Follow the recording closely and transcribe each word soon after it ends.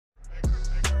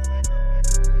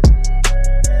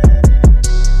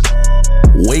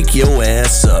Wake your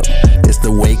ass up. It's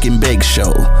the Wake and Bake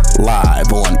Show,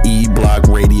 live on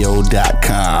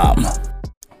eblockradio.com.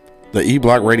 The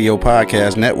eBlock Radio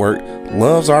Podcast Network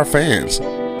loves our fans,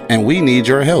 and we need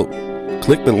your help.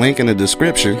 Click the link in the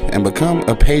description and become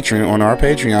a patron on our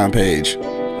Patreon page.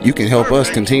 You can help us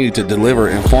continue to deliver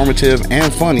informative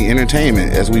and funny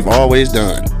entertainment as we've always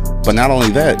done. But not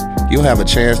only that, you'll have a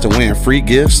chance to win free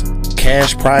gifts,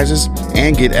 cash prizes,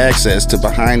 and get access to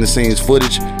behind-the-scenes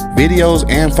footage, videos,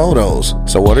 and photos.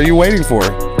 So what are you waiting for?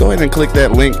 Go ahead and click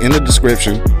that link in the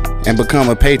description and become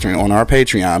a patron on our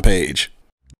Patreon page.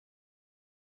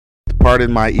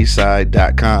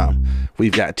 PardonMyEastside.com.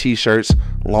 We've got t-shirts,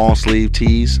 long sleeve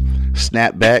tees,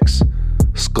 snapbacks,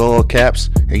 skull caps,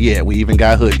 and yeah, we even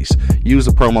got hoodies. Use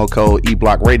the promo code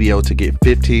eBlockRadio to get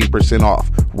 15%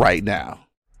 off right now.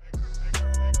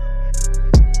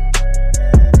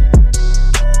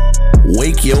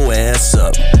 Wake your ass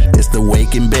up. It's the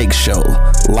Wake and Bake Show,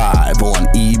 live on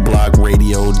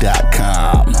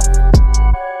eblockradio.com.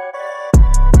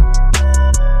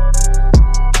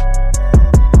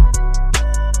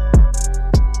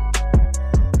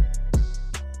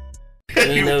 You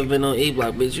ain't never been on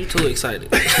E-Block, bitch. You too excited.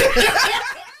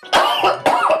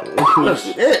 Oh,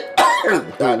 shit.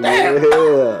 God damn.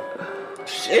 Yeah.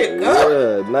 Shit, God.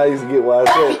 Yeah, now you can get why I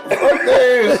said. Fuck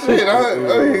that shit.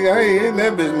 I ain't in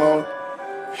that bitch, man.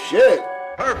 Shit.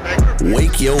 Perfect.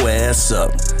 Wake your ass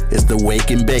up. It's the Wake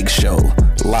and Bake Show,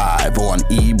 live on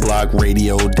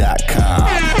eblockradio.com.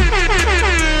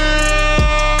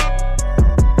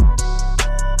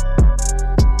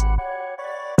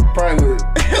 Probably would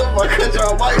help my cut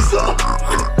y'all mics off.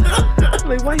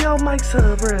 Like, why y'all mics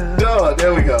up, bro? No,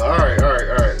 there we go. All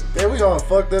right. There we all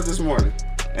fucked up this morning.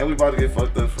 And we about to get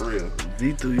fucked up for real.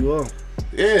 V threw you off.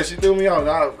 Yeah, she threw me off.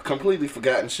 I completely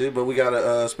forgotten shit, but we got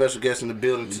a special guest in the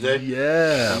building today.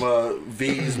 Yeah. From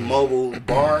V's Mobile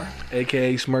Bar.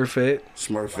 AKA Smurfette.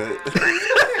 Smurfette.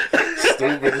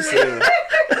 Stupid as hell.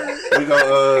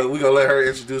 We gonna let her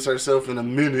introduce herself in a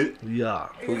minute. Yeah.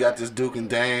 We got this Duke and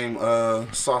Dame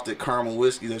salted caramel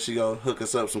whiskey that she gonna hook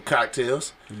us up some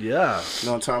cocktails. Yeah. You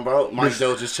know what I'm talking about? Mike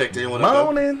Doe just checked in with us.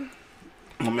 Morning.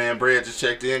 My man Brad just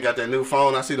checked in, got that new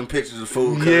phone. I see them pictures of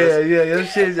food. Yeah.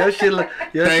 That shit look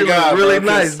God, really bro,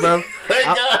 nice, bro. Thank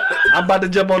God. I'm about to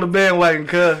jump on the bandwagon,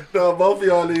 cuz. No, both of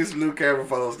y'all need some new camera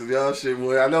phones, cause y'all shit,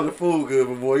 boy. I know the food good,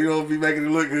 but boy, you don't be making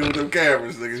it look good with them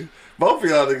cameras, nigga. Both of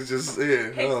y'all niggas just, yeah,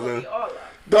 I don't know.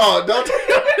 Dog, don't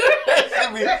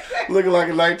take me looking like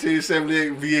a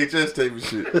 1978 VHS tape and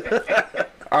shit.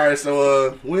 Alright,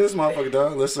 so we in this motherfucker,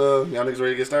 dog. Let's y'all niggas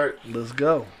ready to get started? Let's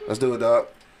go. Let's do it, dog.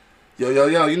 Yo,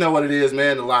 you know what it is,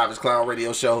 man. The livest clown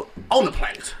radio show on the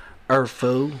planet. Earth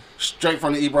food. Straight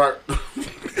from the E-Block. You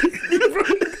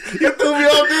threw me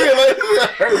off there like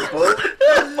Earth food.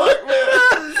 Fuck,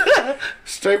 man.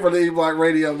 Straight from the E-Block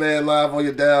Radio, man. Live on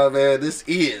your dial, man. This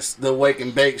is the Wake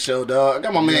and Bake Show, dog. I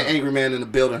got my man Angry Man in the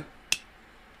building.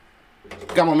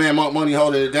 Got my man Monk Money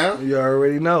holding it down. You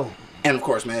already know. And of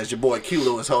course, man, it's your boy Q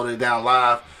Lewis holding it down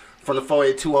live from the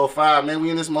 48205. Man,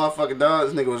 we in this motherfucking dog.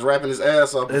 This nigga was rapping his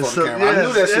ass off before the camera. I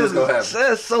knew that shit was gonna happen.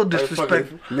 That's so disrespectful.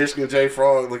 Like Michigan J.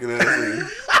 Frog looking at this nigga.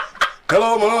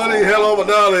 Hello, my honey. Hello, my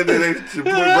darling. Then they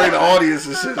bring the audience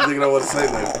and shit. This nigga don't want to say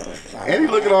nothing. And he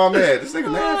looking all mad. This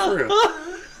nigga mad for real.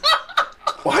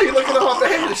 Why you looking all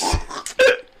mad and shit?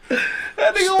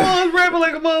 That nigga was rapping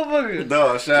like a motherfucker.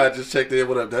 Dog, Shy just checked in.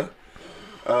 What up, though?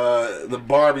 The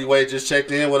Barbie Way just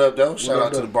checked in. What up, though? Shout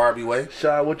out to the Barbie Way.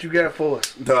 Shy, what you got for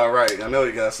us? Dog, right. I know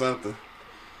he got something.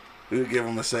 We'll give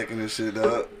him a second and shit,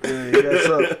 dog. Yeah, you got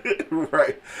something.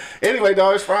 Right. Anyway,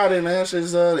 dog, it's Friday, man.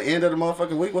 Shit's the end of the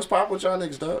motherfucking week. What's poppin' with y'all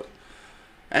niggas, dog?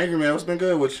 Angry Man, what's been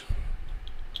good with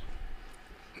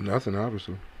you? Nothing,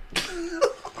 obviously.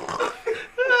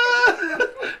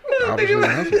 Obviously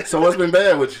nothing. So what's been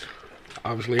bad with you?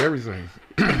 Obviously everything.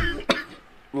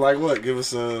 Like what? Give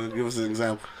us an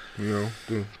example. You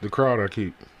know, the crowd I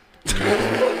keep. This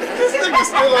nigga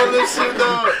still on this shit,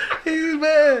 dog. He's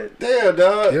mad. Damn,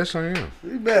 dog. Yes, I am.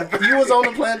 He's mad. You was on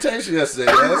the plantation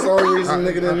yesterday. That's the only reason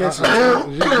nigga didn't mention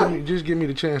it. Just give me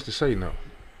the chance to say no.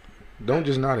 Don't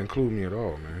just not include me at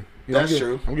all, man. You That's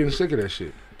true. I'm getting sick of that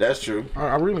shit. That's true.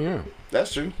 I really am.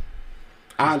 That's true.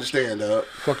 I understand, dog.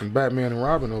 Fucking Batman and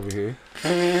Robin over here.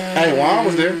 Hey, Juan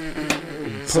was there.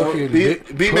 So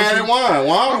be mad at Juan.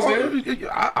 Juan was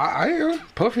there. I am.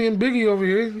 Puffy and Biggie over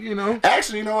here, you know.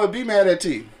 Actually, you know what? Be mad at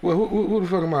T. Well, who the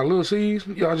fuck am I? Lil C's?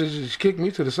 Y'all just kicked me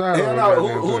to the side. Hell no.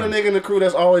 Who the nigga in the crew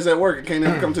that's always at work and can't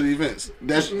never come to the events?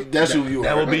 That's who you are.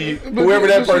 That will be you. Whoever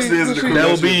that person is in the crew. That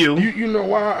will be you. You know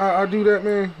why I do that,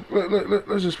 man?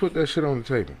 Let's just put that shit on the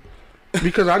table.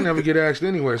 Because I never get asked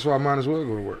anyway, so I might as well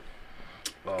go to work.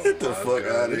 Get the fuck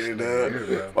out of here,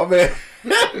 dog. My man.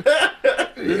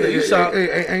 You sound,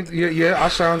 I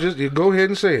sound just. You go ahead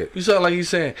and say it. you sound like you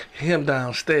saying him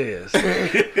downstairs.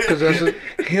 Cause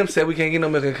Him said we can't get no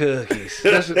milk and cookies.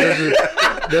 that's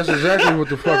exactly what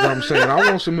the fuck I'm saying. I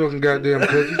want some milk and goddamn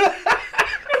cookies.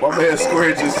 My man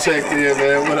Square just checked in,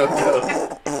 man. What up,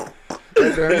 though?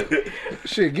 Okay.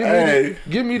 Shit,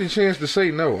 give me the chance to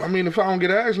say no. I mean, if I don't get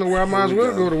asked nowhere, I might as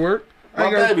well go to work. My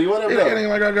baby, what up, it though? ain't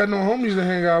like I got no homies to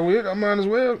hang out with. I might as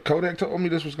well. Kodak told me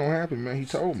this was gonna happen, man. He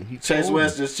told me. Chase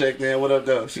West just checked in. What up,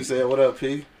 though? She said, what up,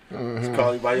 P? She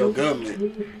called you by your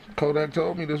government. Kodak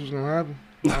told me this was gonna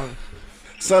happen.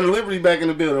 Son of Liberty back in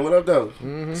the building. What up, though?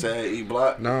 Said E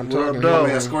Block. Now I'm What talking. up, dog? My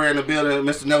man Square in the building.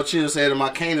 Mr. No Chill said in my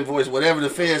Kanan voice, whatever the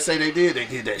feds say they did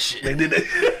that shit. They did that.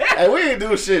 Hey, we ain't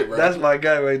do shit, bro. That's my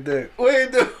guy right there. We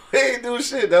ain't do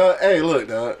shit, dog. Hey, look,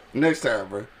 dog. Next time,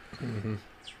 bro.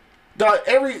 Dog,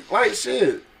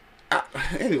 shit.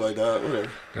 Anyway, dog, whatever.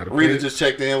 Rita just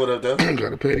checked in. What up, though?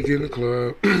 Gotta pay to get in the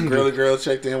club. Girly girl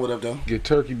checked in. What up, though? Get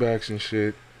turkey backs and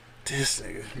shit. This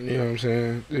nigga. You know what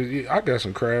I'm saying? I got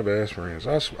some crab ass friends.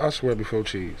 I swear before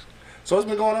cheese. So what's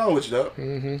been going on with you, dog?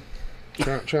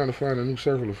 Trying to find a new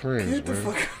circle of friends, Get the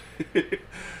man. fuck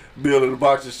Bill in the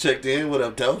box just checked in. What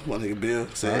up, though? My nigga Bill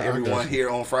said I everyone got you. here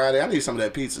on Friday. I need some of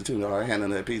that pizza too, though. I ain't had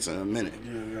none of that pizza in a minute.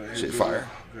 Shit fire.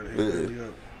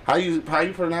 How you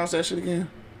pronounce that shit again?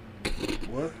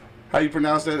 What? How you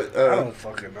pronounce that? I don't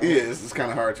fucking know. Yeah, it's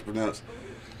kind of hard to pronounce.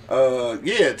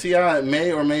 Yeah, T.I.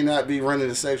 may or may not be running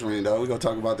the sex ring, dog. We're going to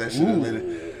talk about that shit in a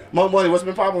minute. Mo Money, what's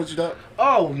been popping with you, dog?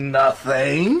 Oh,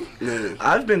 nothing. Yeah.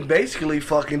 I've been basically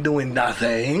fucking doing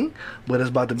nothing, but it's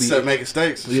about to be. Except making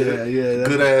steaks and Yeah, shit. yeah, that's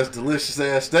Good ass, delicious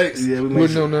ass steaks. Yeah, we made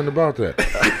Wouldn't know nothing about that.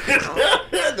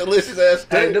 Delicious ass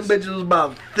Hey, steaks. them bitches was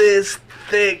about this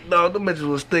thick, dog. Them bitches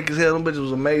was thick as hell. Them bitches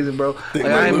was amazing, bro. Think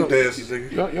Like, I like ain't Luke gonna- dances,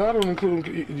 nigga. Y'all don't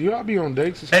include. Y'all be on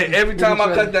dates. Hey, every time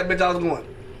I cut that bitch, I was going,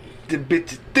 the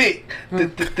bitch is thick.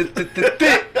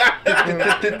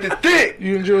 Thick.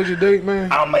 You enjoyed your date,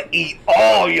 man. I'ma eat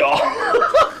all y'all.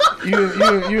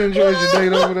 You enjoyed your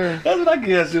date over there. That's what I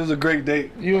guess. It was a great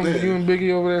date. You and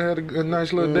Biggie over there had a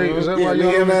nice little date. Is that Yeah, why me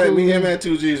y'all and don't me include and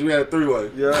Two G's, we had a three-way.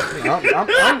 Yeah.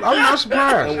 I'm not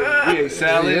surprised. We ate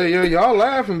salad. Yeah, y'all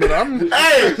laughing, but I'm.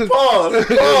 Hey, pause. Pause. Y'all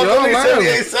Nigga said we laughing.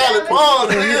 ate salad.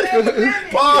 Pause,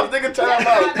 nigga. Pause, nigga. Time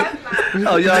out.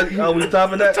 Oh, y'all, we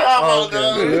stopping that? Time Oh, out,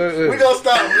 dog. Yeah. We gonna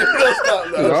stop. We gonna stop,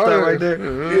 dog. Y'all Start right there.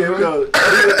 Yeah, we go.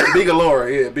 Bigalora.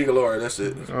 Yeah, Bigalora. That's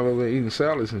it. All over there eating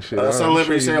salads and shit. Some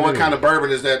Liberty saying, what kind of bourbon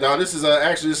is that, dog? This is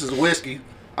this is whiskey,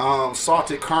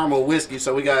 salted caramel whiskey.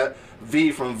 So we got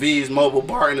V from V's Mobile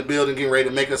Bar in the building, getting ready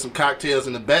to make us some cocktails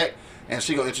in the back, and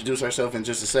she gonna introduce herself in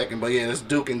just a second. But yeah, it's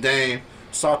Duke and Dame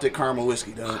salted caramel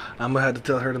whiskey, dog. I'm gonna have to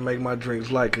tell her to make my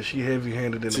drinks light, cause she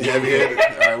heavy-handed in She the heavy-handed.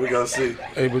 All right, we gonna see.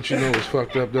 Hey, but you know what's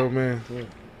fucked up though, man.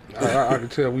 I can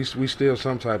tell we still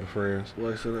some type of friends.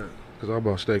 Why say that? Cause I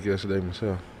bought steak yesterday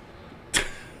myself.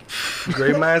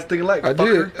 Great minds think alike. I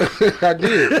did. I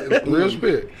did. Real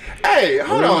spit. Hey,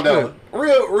 hold on though.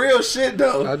 Real shit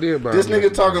though. I did buy This him nigga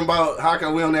yesterday. talking about how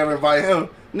come we don't never invite him.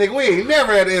 Nigga, we ain't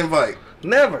never had an invite.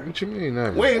 Never. What you mean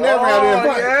never? We ain't never had an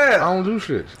invite. I Yeah. don't do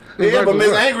shit. Yeah, but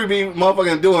Miss Angry be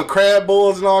motherfucking doing crab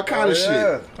boils and all kind of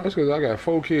Yeah. shit. That's because I got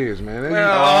 4 kids, man.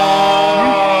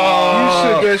 Oh.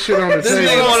 You sit that shit on the This table.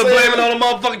 nigga want to blame it on the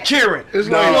motherfucking cheering. It's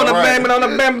No, like You want to right. blame it on the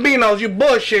Bambinos. You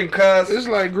bullshitting, cuz. it's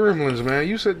like Gremlins, man.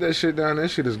 You sit that shit down, that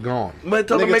shit is gone. But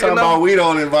tell her Nigga make talking about enough. we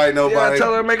don't invite Yeah, nobody.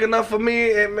 tell her make enough for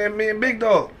me and Big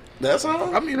Dog. That's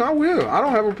all. I mean, I will. I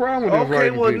don't have a problem with Okay,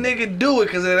 inviting well, people. nigga, do it,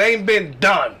 cause it ain't been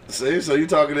done. See, so you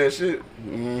talking that shit.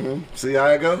 See how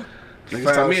it go? Niggas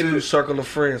Find talk me a new shit. circle of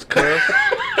friends, cuz.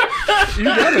 You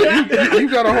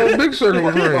got a whole big circle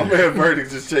of My friends. man Verdict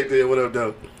just checked in. What up,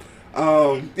 though?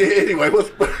 Yeah, anyway,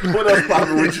 what else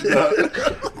popping with you, dog?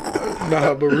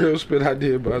 Nah, but real spit, I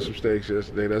did buy some steaks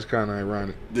yesterday. That's kind of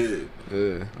ironic. Dude.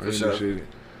 Yeah, I didn't sure. do shit.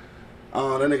 That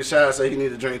nigga Shy say he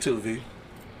need a drink too, V.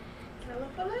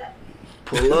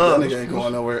 Pull That up. nigga ain't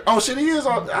going nowhere. Oh shit, he is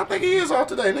off. I think he is off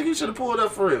today. Nigga, you should have pulled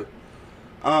up for real.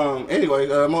 Anyway,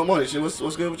 Mo Money, shit, what's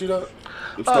good with you, dog?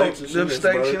 Them Oh, and shit, them that's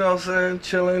steaks, about you it. know what I'm saying?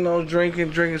 Chilling,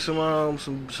 drinking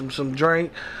some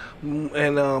drink,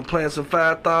 and playing some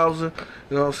 5,000.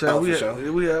 You know what I'm saying? Oh, we, for had,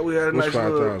 sure. we had a What's nice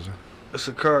little. 5,000? It's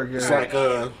a card game. It's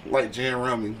like gin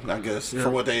rummy, I guess, Yeah.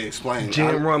 from what they explained.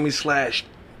 Gin rummy /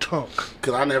 tunk.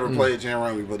 Cause I never played gin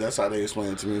rummy, but that's how they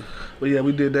explained it to me. But yeah,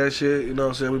 we did that shit. You know what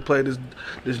I'm saying? We played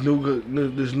this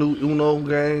new Uno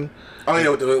game Oh yeah,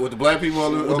 with the black people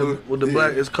on the with the yeah.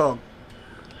 black. It's called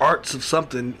Arts of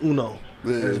something Uno.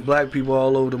 Yeah. There's black people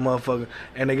all over the motherfucker,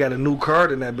 and they got a new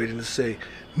card in that bitch, and it say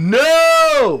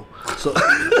no. So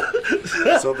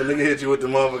So if a nigga hit you with the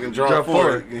motherfucking draw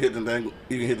forward, you can hit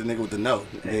the nigga with the no.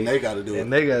 And they gotta do it.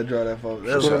 And they gotta draw that forward.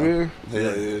 That's what I right. mean.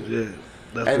 Yeah.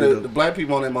 That's Hey, the black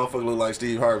people on that motherfucker look like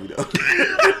Steve Harvey though.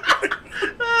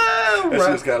 That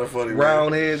shit's kind of funny.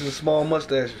 Round man. heads and small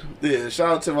mustaches. Yeah,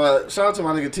 shout out to my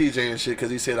nigga TJ and shit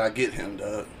because he said I get him,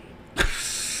 dog.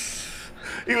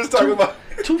 He was talking about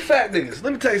two fat niggas.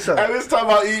 Let me tell you something. I was talking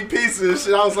about eating pizza and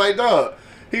shit. I was like, dog.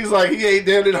 He was like, he ate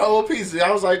damn near the whole pizza. I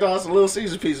was like, dog, it's a Little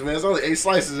Caesar pizza, man. It's only 8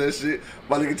 slices and shit.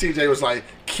 My nigga TJ was like,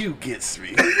 Q gets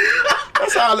me.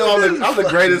 That's how I know I'm the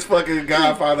greatest fucking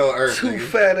godfather on earth. Two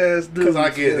fat ass dudes. Because I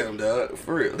get him, dog.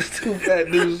 For real. Two fat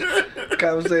dudes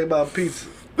conversating about pizza.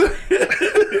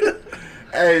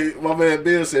 Hey, my man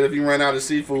Bill said if you run out of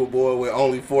seafood, boy, with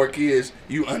only 4 kids,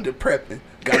 you under prepping.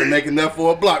 Gotta make enough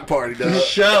for a block party, dog.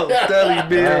 Show. Tell you,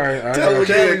 Bill. All right, Tell him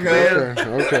again,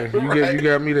 Bill. Okay. You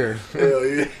got me there. Hell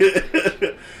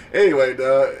yeah. Anyway,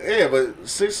 dog. Yeah, but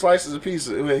 6 slices of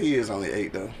pizza. Well, he is only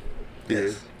 8, though.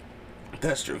 Yes. Yeah.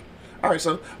 That's true. All right,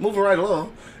 so moving right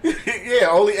along. Yeah,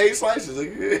 only 8 slices.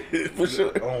 For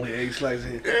sure. Only 8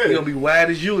 slices. Yeah. He gonna be wide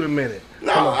as you in a minute.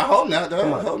 No, I hope not,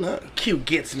 dog. I hope not. Q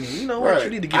gets me. You know what? Right. You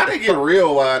need to get I didn't get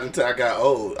real wide until I got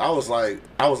old. I was like,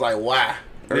 why?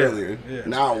 Earlier. Yeah.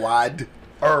 Now wide.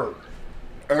 Nah.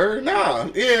 Nah.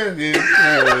 Yeah.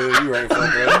 You right,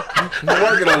 fuck that. I'm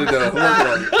working on it though.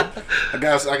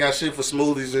 I got shit for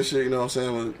smoothies and shit, you know what I'm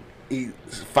saying? We'll eat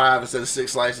 5 instead of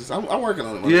 6 slices. I'm working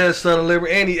on it, man. Yeah, son of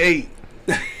liberty. And he ate.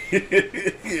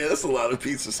 Yeah, that's a lot of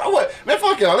pizza. So what? Man,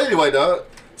 fuck y'all. Anyway, dog.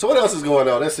 So what else is going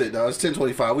on? That's it, dog. It's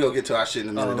 10:25. We gonna get to our shit in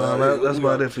a minute, dog. That's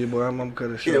about it for you, boy. I'm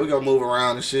cutting short. Yeah, we gonna move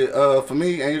around and shit. For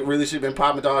me, ain't really shit been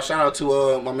popping, dog. Shout out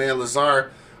to my man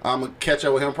Lazar. I'm gonna catch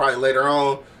up with him probably later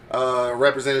on.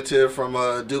 Representative from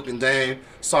Duke and Dame,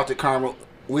 salted caramel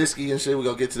whiskey and shit. We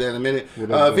gonna get to that in a minute.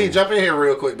 V, jump in here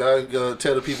real quick, dog.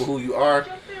 Tell the people who you are.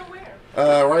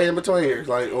 Right in between here,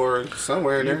 like, or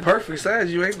somewhere in there. Perfect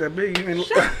size. You ain't that big. You ain't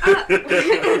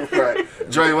Right.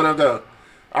 Dre, what up, though?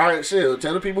 All right, shit.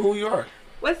 Tell the people who you are.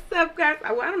 What's up, guys? I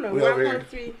don't know. We Where over I'm here.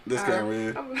 supposed to be. This camera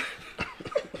here.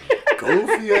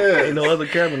 Goofy ass. Ain't no other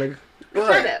camera, nigga.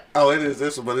 Right. Shut up. Oh, it is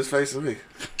this one, but it's facing me.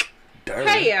 Damn.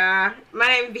 Hey, y'all. My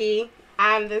name V.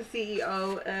 I'm the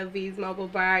CEO of V's Mobile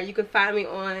Bar. You can find me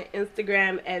on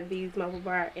Instagram at V's Mobile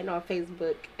Bar and on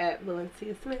Facebook at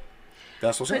Valencia Smith.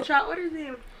 That's what's Put up. y'all orders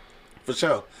in. For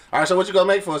sure. All right, so what you gonna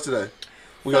make for us today?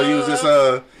 We gonna use this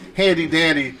handy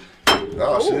dandy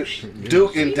shit.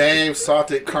 Duke and Dame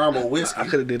salted caramel whiskey. I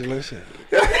could have did it listen.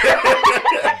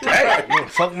 Damn,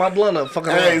 fuck my blunt up.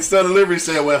 Fucking Hey, Son of Liberty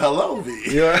said, well, hello, V.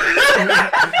 Yeah.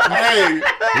 Hey,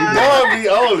 dog be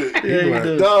on it. Yeah, you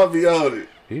do. Dog be on it.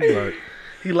 He like,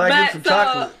 He like But some so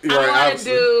chocolate. Right, I want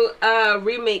to obviously. do a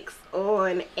remix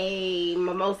on a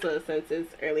mimosa since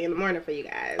it's early in the morning for you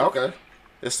guys. Okay.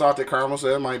 It's salted caramel, so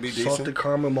that might be decent. Salted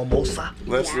caramel mimosa.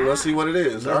 Let's see what it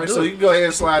is. All right, do so it. you can go ahead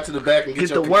and slide to the back and get Get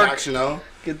your the work. concoction on.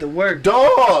 Get to work.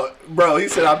 Dog, bro, he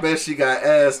said, I bet she got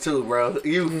ass too, bro.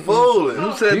 You fooling.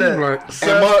 Who said he that? like,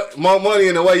 And more money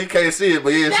in the way you can't see it, but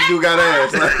yeah, she do got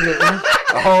ass. Like,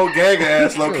 a whole gang of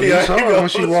ass, low key. he saw it when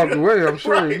she walked away. I'm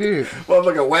sure he did.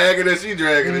 Motherfucker wagging and she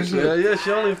dragging and shit. Yeah,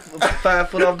 she only 5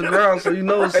 foot off the ground, so you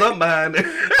know there's something behind there.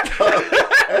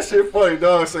 That shit funny,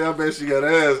 dog. Say, I bet she got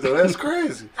ass, though. That's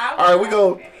crazy. All right, we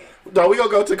gonna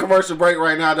go to commercial break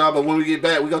right now, dog. But when we get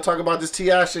back, we gonna talk about this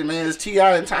T.I. shit, man. It's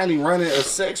T.I. and Tiny running a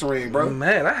sex ring, bro.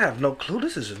 Man, I have no clue.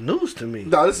 This is news to me.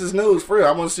 No, this is news for real.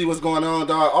 I want to see what's going on,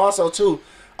 dog. Also, too,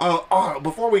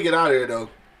 before we get out of here, though,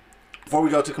 before we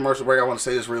go to commercial break, I want to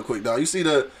say this real quick, dog. You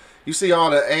see all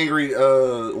the angry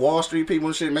Wall Street people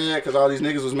and shit mad because all these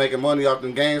niggas was making money off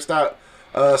them GameStop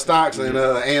stocks and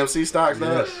AMC stocks,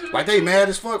 dog. Yes. Like, they mad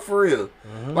as fuck for real.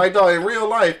 Like, dog, in real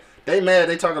life, they mad.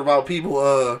 They talking about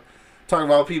people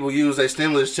use their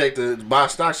stimulus check to buy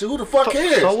stocks. Who the fuck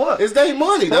cares? So what? It's their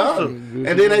money, dog. to.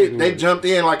 And then they jumped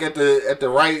in like at the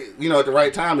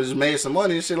right time and just made some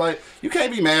money and shit. Like, you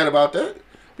can't be mad about that.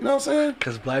 You know what I'm saying?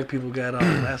 Because black people got off.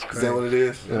 That's Is crazy. that what it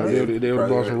is? Yeah, they would have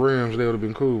bought some rims. They would have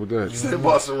been cool with that. They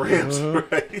bought some rims,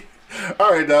 right?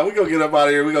 All right, dog. We gonna get up out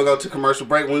of here. We gonna go to commercial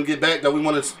break. When we get back, though, we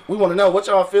want to know what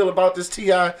y'all feel about this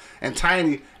T.I. and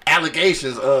Tiny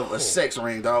allegations of a sex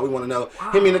ring, dog. We want to know.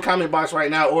 Hit me in the comment box right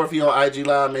now, or if you're on IG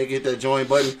Live, man, hit that join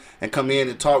button and come in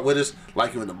and talk with us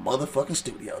like you're in the motherfucking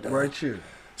studio, dog. Right here.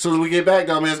 As soon as we get back,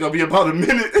 though, man, it's gonna be about a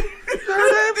minute.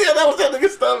 Yeah, that was that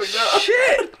nigga's stomach, dog.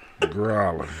 Shit.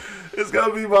 Growling. It's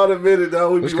gonna be about a minute,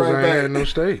 dog. We That's be because right I ain't back. had no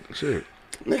steak. Shit.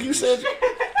 Nigga, you said.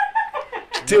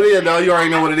 Till then, dog, you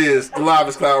already know what it is. The Live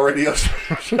is Cloud Radio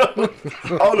Show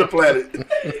on the planet.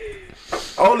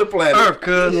 On the planet. Earth,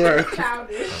 cuz.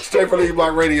 Childish. Straight from the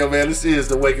E-Block Radio, man. This is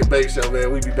the Wake and Bake Show,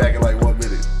 man. We be back in like 1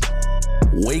 minute.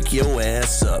 Wake your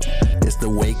ass up. It's the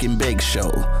Wake and Bake Show,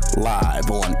 live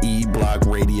on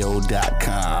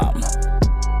eblockradio.com.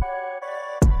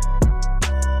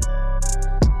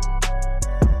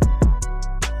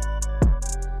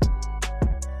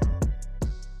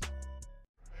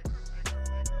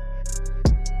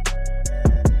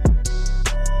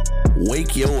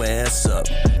 Wake your ass up.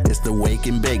 It's the Wake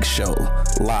and Bake Show,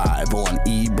 live on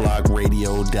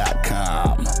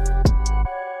eblockradio.com.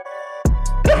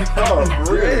 Oh,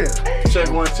 for real.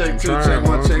 Check 1, check 2, check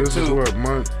 1, check 2. This is what,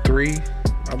 month 3?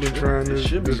 I've been trying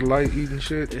should this be. light eating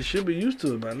shit. It should be used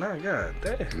to it by now. God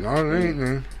damn. No, it ain't,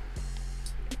 man.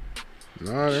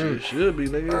 No, it Shit ain't. should be,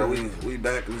 nigga. All right, we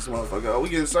back in this motherfucker. Oh, we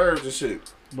getting served and shit.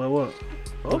 But what?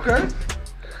 Okay.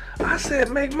 I said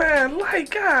make mine light,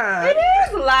 God. It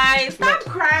is light. Stop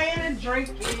crying and drink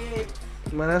it.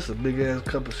 Man, that's a big ass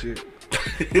cup of shit.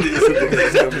 It is a big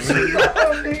ass cup of shit.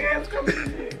 Big ass cup of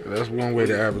shit. That's one way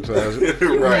to advertise it.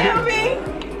 Right. Feel me?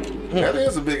 That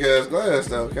is a big ass glass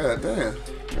though. God damn.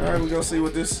 All right, we gonna see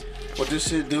what this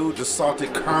shit do. The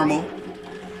salted caramel,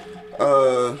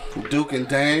 Duke and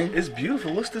Dane. It's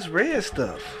beautiful. What's this red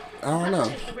stuff? I don't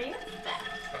know.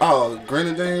 Oh,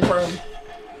 Grenadine probably.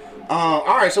 All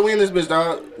right, so we in this bitch,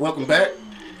 dog. Welcome back.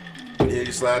 Yeah,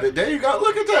 you slide it. There you go.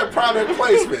 Look at that product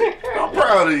placement. I'm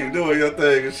proud of you doing your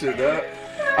thing and shit, dog.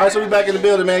 All right, so we back in the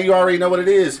building, man. You already know what it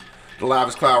is. The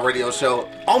Livest Cloud Radio Show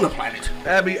on the planet.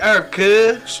 Abby Earth,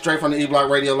 cuz. Straight from the E-Block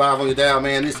Radio live on your dial,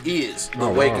 man. This is the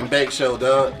Wake and Bake Show,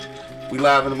 dog. We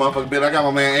live in the motherfucking bit. I got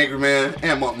my man Angry Man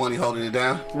and Monk Money holding it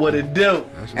down. What it do?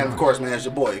 And of course, man, it's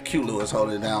your boy Q Lewis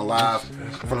holding it down live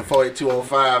from the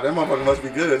 48205. That motherfucker must be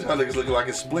good. Y'all niggas looking like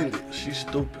it's splendid. She's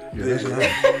stupid. Yeah, that's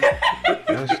nice.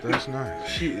 That's nice.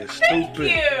 She is Thank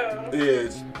stupid. you. Yeah,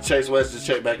 Chase West just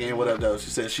checked back in. What up, though? She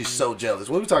said she's so jealous.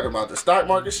 What we talking about? The stock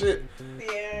market shit?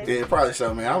 Yeah. Yeah, probably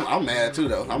so, man. I'm mad too,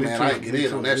 though. I'm Me mad too, I didn't get me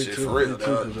in too, on that me shit too, for real, me too,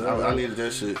 dog. 'cause I needed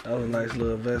that shit. That was a nice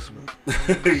little investment.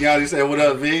 Y'all just said, what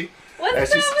up, V?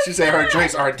 What's And up? she said her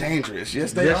drinks are dangerous.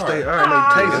 Yes, they Yes, are. they are. And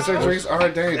Yes, they her taste drinks are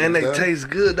dangerous. and they dog. taste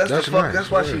good. That's That's the fuck. nice,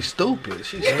 That's why yeah. she's stupid.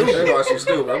 She's That's stupid. why she's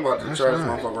stupid. I'm about to That's try this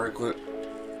nice. motherfucker right quick.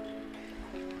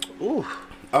 Ooh,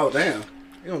 Oh, damn.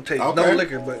 you don't taste Okay. no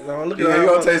liquor, but no, look at Yeah, how you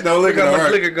don't taste no liquor, Look how much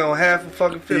alright. liquor going half a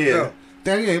fucking fifth Yeah. gone.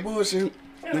 Damn, you ain't bullshit.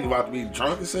 Nigga about to be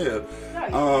drunk as hell.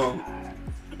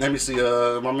 Let me see.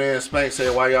 My man Spank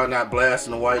said, why y'all not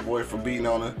blasting the white boy for beating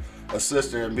on a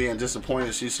sister and being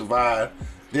disappointed she survived?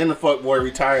 Then the fuck boy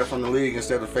retired from the league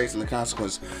instead of facing the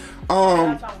consequences.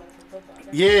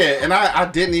 Yeah, and I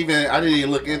didn't even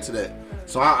look into that.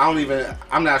 So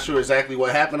I'm not sure exactly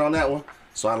what happened on that one.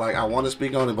 So I want to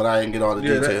speak on it, but I didn't get all the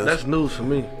Yeah, details. that's news for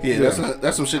me. Yeah,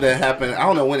 that's some shit that happened. I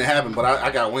don't know when it happened, but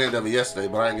I got wind of it yesterday,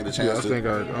 but I didn't get a Yeah, I chance think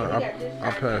to.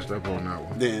 I passed up on that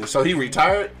one. Yeah, so he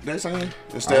retired, they saying?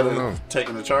 Instead I don't know. of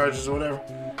taking the charges or whatever?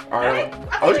 All right.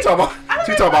 Oh, she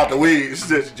talking about the weed. She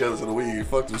said she's jealous of the weed.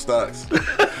 Fuck them stocks.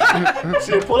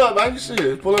 Shit, pull up, man.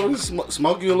 Shit, pull up and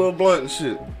smoke you a little blunt and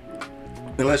shit.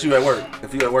 Unless you at work.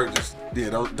 If you at work, just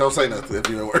don't say nothing if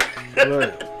you at work.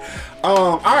 Right.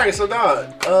 All right, so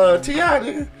dog, T.I.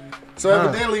 nigga. So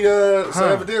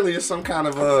evidently, it's some kind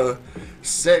of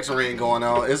sex ring going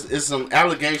on. It's some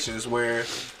allegations where,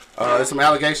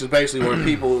 basically where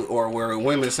people or where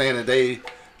women saying that they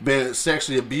been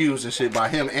sexually abused and shit by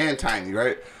him and Tiny,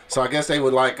 right? So I guess they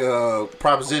would like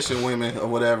proposition women or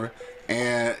whatever.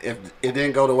 And if it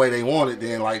didn't go the way they wanted,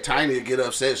 then like Tiny would get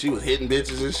upset. She was hitting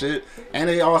bitches and shit. And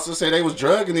they also say they was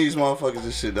drugging these motherfuckers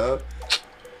and shit, dog.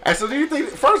 And so do you think,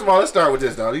 first of all, let's start with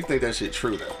this, dog. Do you think that shit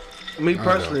true, though? Me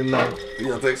personally, no. You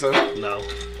don't think so? No.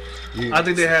 I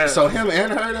think they had. So him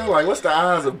and her, though? Like, what's the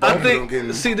odds of both I of them think.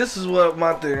 getting... See, this is what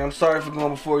my thing. I'm sorry for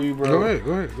going before you, bro. Go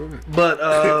ahead.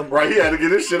 But Right, he had to get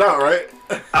this shit out, right?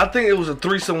 I think it was a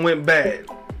threesome went bad.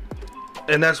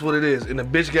 And that's what it is. And the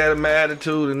bitch got an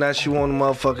attitude, and now she want a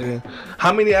motherfucking.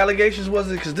 How many allegations was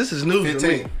it? Because this is news to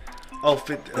me. 15. Oh,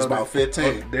 50. It's about 15.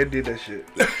 Oh, they did that shit.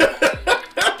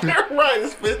 Right,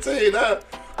 it's 15 up.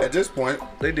 At this point,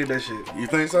 They did that shit. you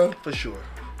think so? For sure.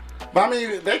 But I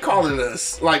mean, they calling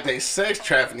us like they sex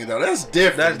trafficking, though. That's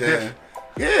different. That's than, different.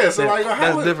 Yeah, so like, how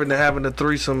That's would- different than having a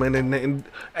threesome and then. And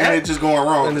it's just going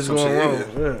wrong. And it's some going shit,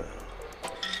 wrong. yeah. Yeah.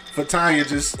 For Tanya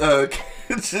just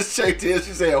checked in.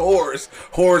 She said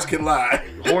whores can lie.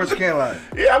 Whores can't lie.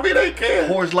 Yeah, I mean they can.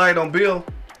 Whores light on Bill.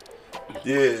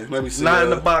 Yeah, let me see. Not in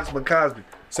the box, but Cosby.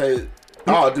 Say,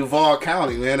 Duval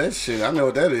County, man. That shit. I know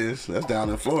what that is. That's down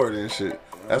in Florida and shit.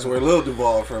 That's where Lil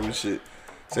Duval from and shit.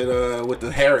 Said with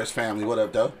the Harris family. What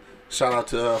up, though? Shout out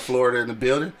to Florida in the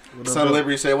building. Son of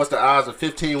Liberty said, what's the odds of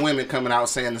 15 women coming out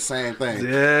saying the same thing?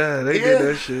 Yeah, they did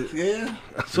that shit. Yeah.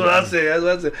 That's what I said.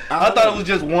 I thought it was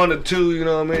just one or two, you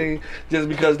know what I mean? Just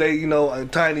because they, you know,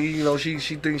 Tiny, you know, she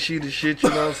thinks she the shit, you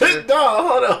know what I'm saying?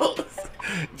 Dog, hold on.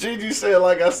 Gigi said,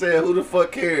 like I said, who the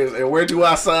fuck cares? And where do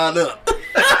I sign up?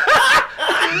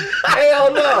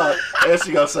 Hell no. And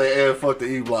she gonna say, and fuck the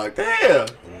E-Block. Damn.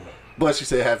 But she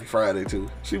said happy Friday too.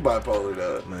 She bipolar,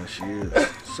 dog. Man, she is.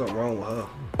 Something wrong with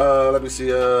her. Let me see.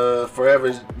 Forever,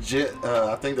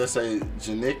 I think they say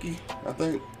Janicki. I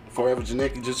think Forever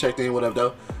Janicki just checked in. What up,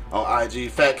 though? On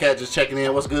IG. Fat Cat just checking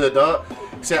in. What's good, dog?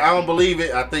 He said, I don't believe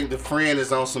it. I think the friend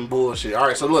is on some bullshit. All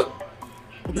right, so look,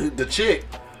 the chick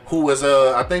who was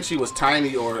I think she was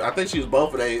Tiny, or I think she was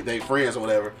both of they friends or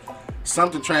whatever.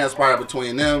 Something transpired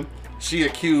between them. She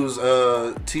accused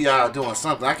T.I. of doing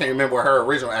something. I can't remember what her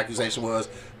original accusation was,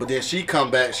 but then she come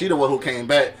back. She the one who came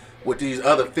back with these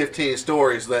other 15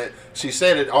 stories that she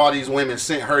said that all these women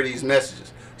sent her these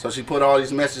messages. So she put all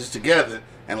these messages together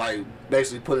and like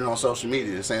basically put it on social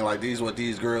media saying like these what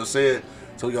these girls said.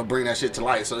 So we gonna bring that shit to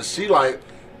light. So she like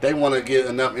they want to get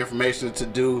enough information to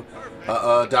do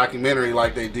a documentary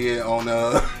like they did on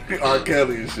R.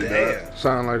 Kelly and shit. Damn.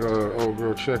 Sound like a old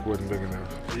girl check wasn't big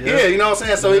enough. Yeah, you know what I'm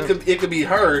saying? So it could be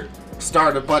her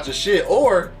starting a bunch of shit,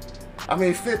 or I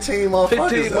mean 15 motherfuckers.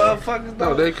 15 motherfuckers.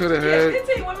 No, they could have had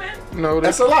 15 women. no.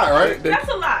 That's a lot, right? That's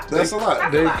a lot. That's a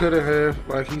lot. They could have had,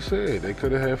 like he said, they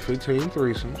could have had 15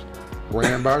 threesomes.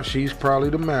 Ran about she's probably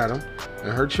the madam,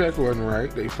 and her check wasn't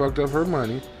right. They fucked up her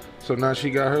money, so now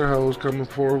she got her hoes coming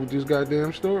forward with this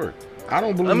goddamn story. I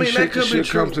don't believe shit that shit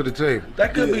come to the table.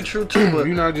 That could be true too, but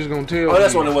you're not just gonna tell. Oh,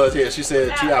 that's me. what it was. Yeah, she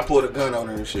said T.I. pulled a gun on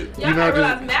her and shit. Y'all not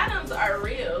realize madams are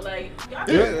real. Like, y'all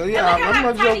Yeah, I'm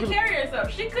not joking. Carry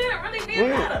herself. She couldn't really be a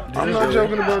madam. I'm not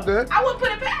joking about that. I would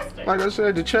put it past her. Like I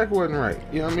said, the check wasn't right.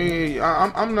 You know what I mean?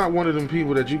 I'm not one of them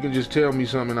people that you can just tell me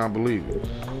something and I believe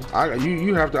it.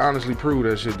 You have to honestly prove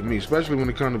that shit to me, especially when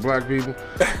it comes to black people.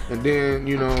 And then,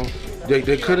 you know, they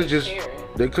could have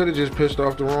just pissed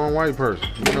off the wrong white person.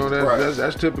 You know,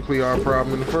 that's typically our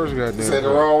problem in the first goddamn. Said the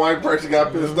wrong white person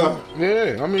got pissed off.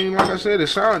 Yeah, I mean, like I said, it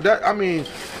sounded that. I mean,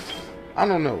 I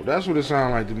don't know. That's what it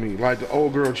sounded like to me. Like the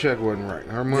old girl check wasn't right.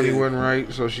 Her money wasn't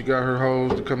right, so she got her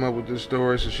hoes to come up with this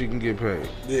story so she can get paid.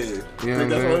 Yeah, You know think what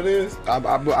that's what it is.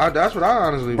 That's what I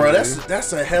honestly Bro, believe.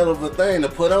 that's a hell of a thing to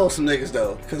put on some niggas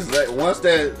though, cause like once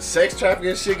that sex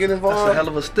trafficking shit get involved, that's a hell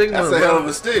of a stigma. That's a hell of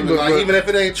a stigma. Like even if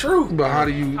it ain't true. But how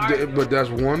do you? But that's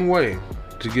one way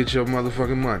to get your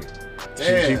motherfucking money. She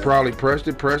Damn. probably pressed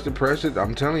it.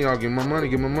 I'm telling y'all, give my money,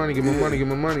 and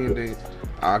then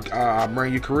I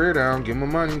bring your career down, give my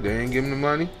money. They ain't giving the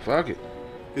money. Fuck it.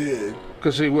 Yeah.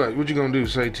 Cause see what you gonna do?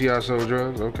 Say T.I. sold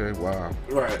drugs? Okay, wow.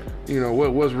 Right. You know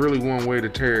what's really one way to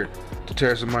tear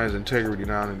somebody's integrity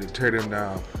down and to tear them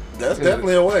down. That's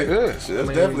definitely a way. Yeah. That's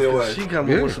definitely a way. She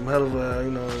coming with some hell of a,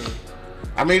 you know,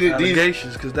 I mean,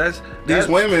 allegations, because these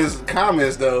women's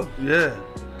comments though. Yeah.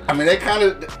 I mean, they kind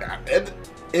of.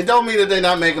 It don't mean that they're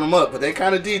not making them up, but they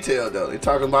kind of detailed though. They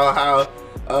talking about how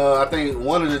I think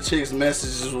one of the chicks'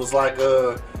 messages was like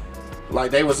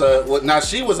they was now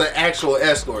she was an actual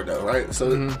escort though, right? So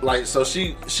like so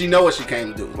she know what she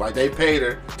came to do. Like they paid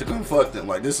her to come fuck them.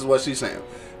 Like this is what she's saying.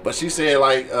 But she said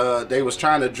like they was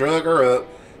trying to drug her up,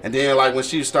 and then like when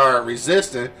she started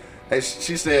resisting,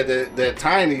 she said that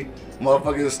Tiny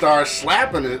motherfucker started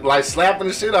slapping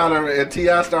the shit out of her, and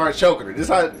T.I. started choking her. This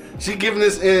how she giving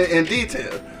this in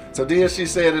detail. So then she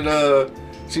said that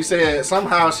she said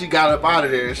somehow she got up out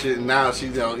of there and shit, and now she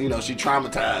you know she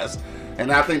traumatized.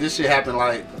 And I think this shit happened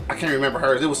like I can't remember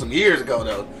hers. It was some years ago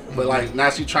though. But like now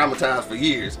she traumatized for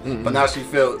years. But now she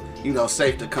felt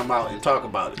safe to come out and talk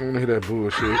about it. I don't hear that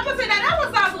bullshit. I'm gonna say that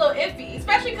one sounds a little iffy,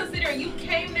 especially considering you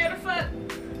came there to fuck.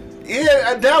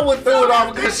 Yeah, that one threw it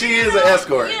off because she is an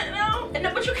escort.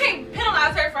 But you can't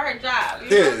penalize her for her job.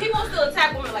 Yeah. People still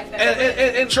attack women like that.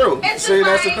 And true. It's See,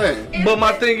 just that's the thing. But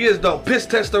my thing is though, piss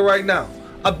test her right now.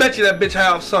 I bet you that bitch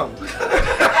have something.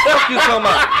 Fuck you talking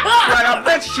about? Like I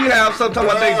bet you she have something talking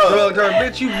about they drugged her.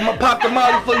 Bitch, you popped the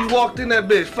molly before you walked in that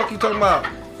bitch. Fuck you talking about?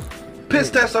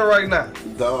 Piss test her right now.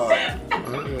 Dog.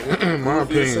 In my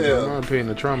opinion,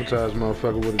 the traumatized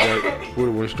motherfucker would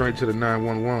have went straight to the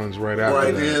 911s right after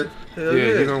Right that. there.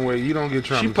 Yeah, you don't get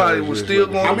traumatized. She probably was still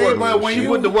going to work. but when she you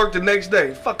went to work the next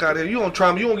day. Fuck out of here. You don't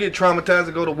get traumatized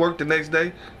to go to work the next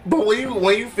day. But when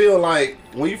you feel like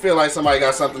somebody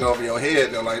got something over your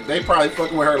head, though, like they probably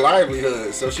fucking with her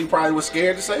livelihood, so she probably was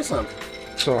scared to say something.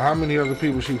 So how many other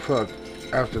people she fucked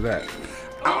after that?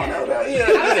 I don't know that.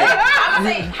 Yeah. I'm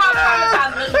saying, how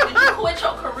traumatized was you? Did you quit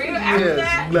your career after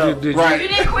that? No. Did Right. You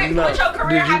didn't quit your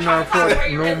career. Did you How not traumatized were fuck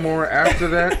you no really? more after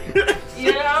that?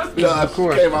 You know? No, I Of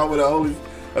course. came out with an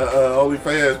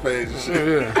OnlyFans page and shit.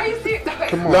 Yeah. Are you serious?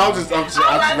 Come on. No, I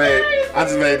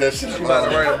just made that shit. She about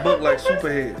to write a book like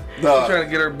Superhead. No. She trying to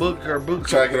get her book. Trying to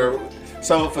get her.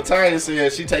 So for Tanya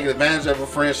said she taking advantage of a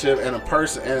friendship and a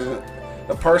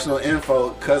personal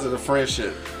info because of the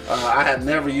friendship. I have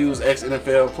never used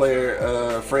ex-NFL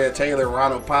player Fred Taylor,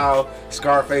 Ronald Powell,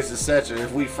 Scarface, etc.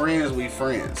 If we friends, we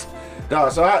friends.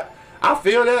 Dog, so I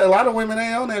feel that a lot of women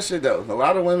ain't on that shit though. A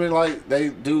lot of women like they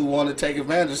do want to take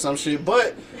advantage of some shit,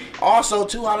 but also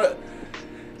too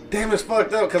damn, it's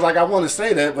fucked up because like I want to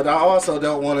say that, but I also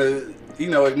don't want to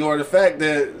ignore the fact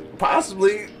that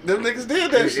possibly them niggas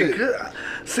did that shit.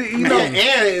 See, you know,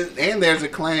 and there's a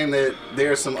claim that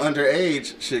there's some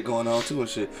underage shit going on too and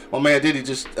shit. My man Diddy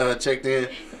just checked in.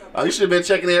 You should have been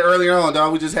checking in earlier on,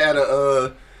 dog. We just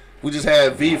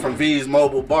had V from V's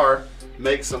Mobile Bar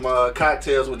make some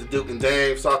cocktails with the Duke and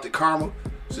Dame salted caramel.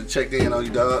 Should checked in on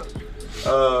you, dog.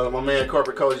 My man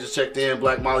Corporate Cody just checked in.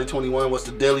 Black Molly 21. What's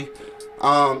the dilly?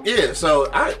 Yeah. So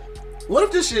what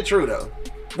if this shit true though?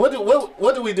 What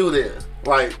do we do there?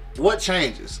 Like, what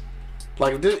changes?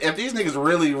 Like, if these niggas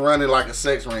really running like a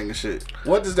sex ring and shit,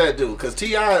 what does that do? Because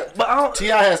T.I.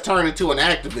 has turned into an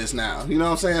activist now. You know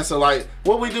what I'm saying? So, like,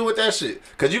 what we do with that shit?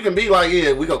 Because you can be like,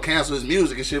 yeah, we gonna cancel his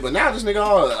music and shit, but now this nigga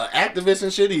all activist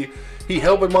and shit. He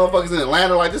helping motherfuckers in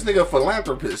Atlanta. Like, this nigga a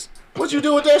philanthropist. What you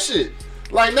do with that shit?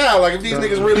 Like now, like if these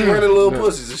niggas really running little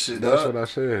pussies and shit. That's what I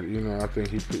said. I think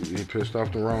he pissed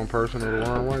off the wrong person or the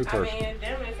wrong white person. I mean,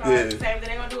 damn, it's all the same thing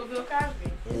they gonna do with Bill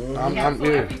Cosby.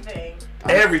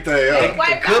 Everything.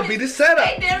 It could be the setup.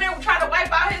 They damn near try to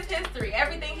wipe out his history,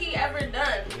 everything he ever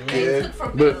done. They took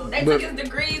from Bill. They took his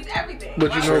degrees, everything.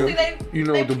 But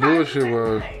the bullshit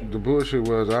was. The bullshit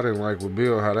was I didn't like with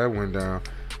Bill how that went down.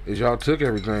 Is y'all took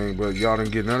everything, but y'all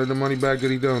didn't get none of the money back that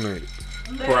he donated.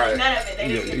 Right. None of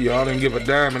it. Y'all didn't give a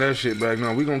dime of that shit back.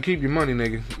 No, we gonna keep your money,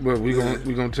 nigga, but we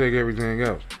gonna take everything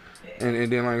else.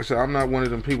 And then, like I said, I'm not one of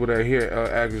them people that hear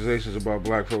accusations about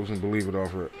black folks and believe it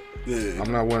off rip. Yeah.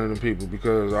 I'm not one of them people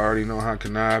because I already know how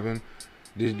conniving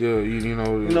these these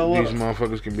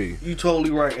motherfuckers can be. You totally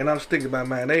right, and I'm sticking by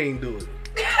mine. They ain't do it.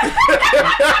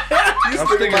 I'm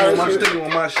sticking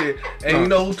with my shit. And you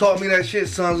know who taught me that shit?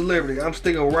 Sons of Liberty. I'm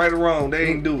sticking right or wrong. They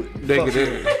ain't do it. They ain't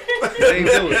do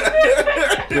it.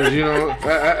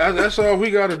 Because that's all we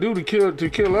gotta do to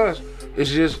kill us. It's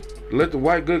just let the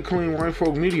white, good, clean white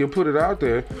folk media put it out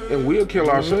there, and we'll kill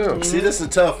ourselves. See, this is a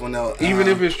tough one though. Even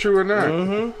if it's true or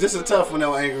not. This is a tough one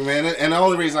though, Angry Man. And the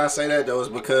only reason I say that though is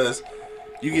because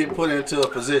you get put into a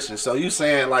position. So you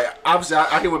saying like, obviously,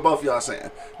 I hear what both of y'all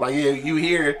saying. Like, yeah, you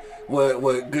hear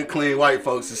what good, clean white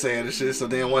folks are saying and shit. So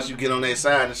then once you get on their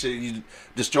side and shit, you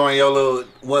destroying your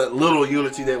little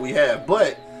unity that we have.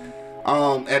 But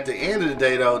at the end of the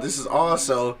day though, this is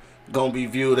also gonna be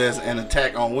viewed as an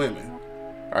attack on women.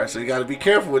 All right, so you got to be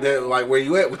careful with that, like where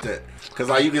you at with that, because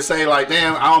like you can say like,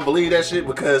 damn, I don't believe that shit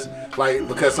because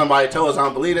somebody told us I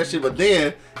don't believe that shit, but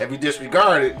then if you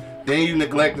disregard it, then you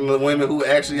neglecting the women who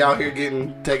actually out here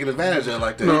getting taken advantage of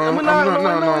like that. No.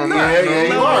 Yeah,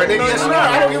 you are. Yes, you are.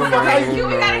 I don't give a fuck how you.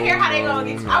 We gotta hear how they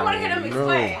gonna get. I want to hear them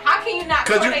explain. How can you not?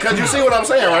 Cause you see what I'm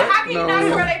saying, right? How can you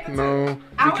not correlate the two? No,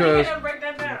 I want to hear because them break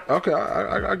that down. okay,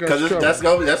 I got because you. that's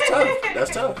tough.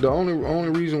 That's tough. The only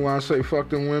reason why I say fuck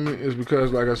them women is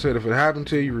because, like I said, if it happened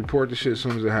to you, report the shit as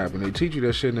soon as it happened. They teach you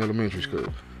that shit in elementary school.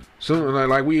 So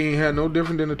like we ain't had no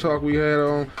different than the talk we had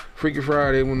on Freaky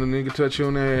Friday when the nigga touch you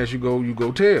on the ass, you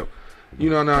go tell. You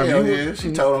know now.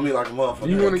 She told on me like a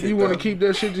motherfucker. You wanna keep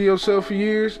that shit to yourself for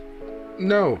years?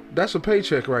 No, that's a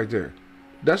paycheck right there.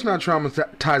 That's not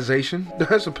traumatization.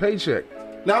 That's a paycheck.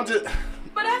 No, just.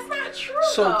 But that's not true.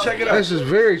 So check it out. This is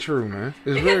very true, man.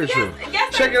 It's very true.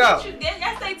 Yes, check it out.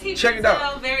 Yes, they teach check it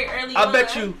out. Very early I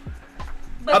bet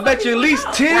you at least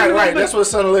 10. Right. That's what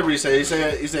Son of Liberty said.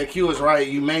 He said Q is right.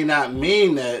 You may not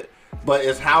mean that, but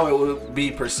it's how it would be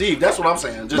perceived. That's what I'm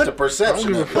saying. Just the perception.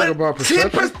 I don't give a fuck about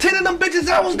perception. 10 of them bitches,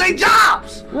 that was their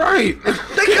jobs. Right.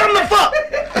 They come to fuck.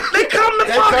 They come to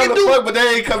fuck and do. Fuck, but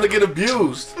they ain't come to get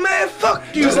abused. Man, fuck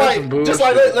you. Just like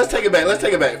let's take it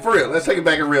back. For real. Let's take it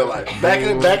back in real life. Back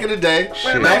in the day.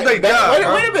 Wait a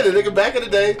minute, nigga. Back in the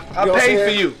day. I paid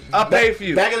for you. I paid for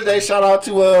you. Back in the day, shout out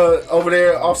to over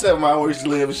there off 7 Mile where we used to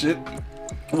live and shit.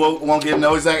 Won't give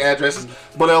no exact addresses,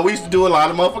 but we used to do a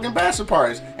lot of motherfucking bachelor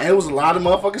parties, and it was a lot of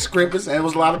motherfucking scrippers, and it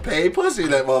was a lot of paid pussy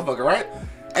in that motherfucker, right?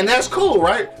 And that's cool,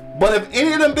 right? But if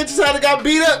any of them bitches had got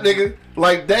beat up, nigga,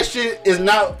 like that shit is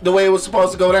not the way it was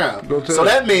supposed to go down. So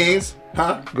that means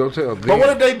Huh? Go tell. But what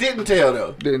if they didn't tell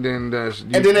though? Then that's.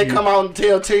 And then they come out and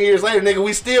tell 10 years later, nigga,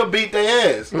 we still beat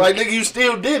their ass. Like, nigga, you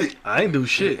still did it. I ain't do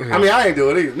shit. I mean, I ain't do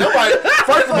it either. Nobody.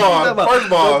 First of all,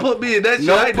 don't put me in that shit.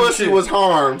 no pussy was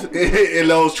harmed in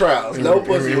those trials. No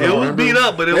pussy. It was beat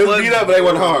up, but it was beat up, but they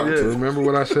wasn't harmed. Yeah. Remember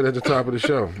what I said at the top of the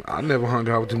show? I never hung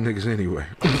out with them niggas anyway.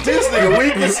 This nigga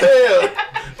weak as hell.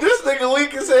 This nigga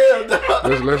weak as hell,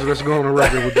 dog. Let's go on the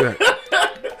record with that.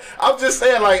 I'm just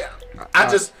saying, like, I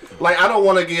don't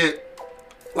want to get.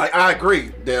 Like, I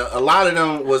agree that a lot of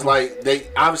them was like, they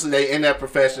in that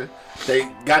profession,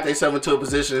 they got themselves into a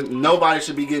position. Nobody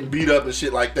should be getting beat up and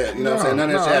shit like that. You know what I'm saying? None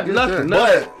of that shit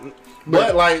happened.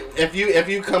 But like, if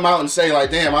you come out and say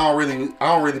like, damn, I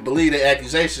don't really believe the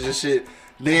accusations and shit,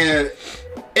 then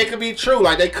it could be true.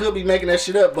 Like, they could be making that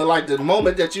shit up. But like, the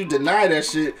moment that you deny that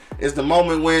shit is the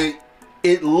moment when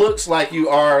it looks like you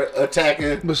are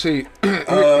attacking. But see,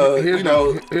 here's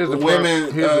the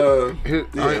women.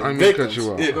 I mean to cut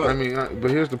you off. Yeah, but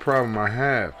here's the problem I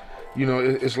have. You know,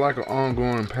 it's like an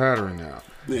ongoing pattern now.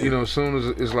 Yeah. You know, as soon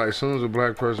as a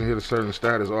black person hit a certain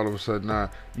status, all of a sudden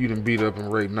now you done beat up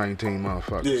and raped 19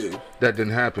 motherfuckers. Yeah. That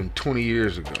didn't happen 20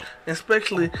 years ago.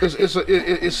 Especially,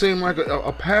 it seemed like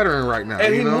a pattern right now.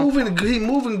 And he moving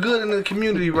good in the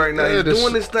community right now. He's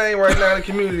doing this thing right now in the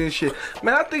community and shit.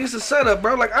 Man, I think it's a setup,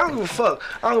 bro. Like, I don't give a fuck.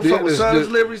 I don't give a fuck what Sons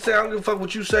of Liberty say. I don't give a fuck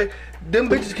what you say. Them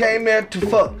bitches came there to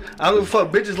fuck. I don't give a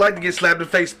fuck. Bitches like to get slapped in the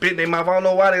face, spit in their mouth. I don't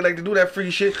know why they like to do that free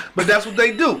shit, but that's what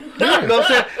they do. You know what I'm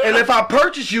saying? And if I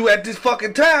purchase you at this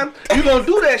fucking time, you gonna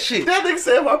do that shit. That nigga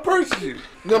said if I purchase you.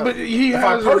 No, but he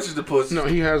has purchased the pussy. No,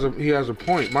 he has a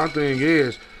point. My thing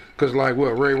is, cause like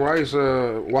what Ray Rice's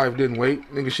wife didn't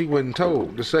wait, nigga. She wasn't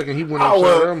told. The second he went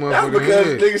upside her motherfucking that's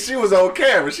because nigga, she was on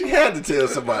camera. She had to tell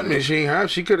somebody. I mean,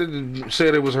 she could have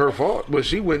said it was her fault, but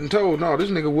she wasn't told. No,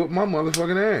 this nigga whooped my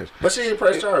motherfucking ass. But she didn't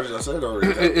press charges. I said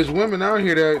already. It's women out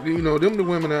here that them the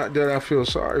women that I feel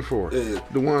sorry for. Yeah.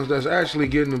 The ones that's actually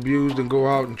getting abused and go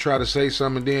out and try to say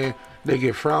something, and then they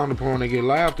get frowned upon, they get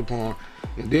laughed upon,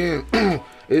 and then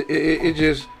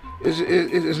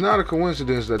It's not a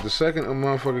coincidence that the second a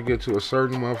motherfucker get to a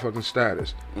certain motherfucking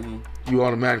status, you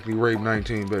automatically rape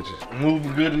 19 bitches.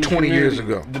 Moving good in the 20 years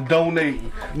ago. The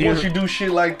donating. Once you do shit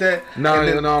like that, and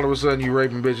all of a sudden you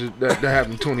raping bitches that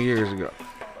happened 20 years ago,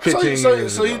 15 years ago.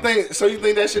 So you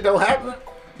think that shit don't happen?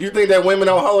 You think that women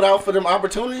don't hold out for them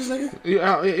opportunities, nigga?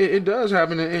 Yeah, it does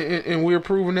happen, and we're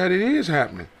proving that it is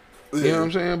happening. Yeah. You know what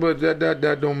I'm saying? But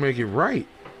that don't make it right.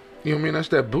 You know what I mean? That's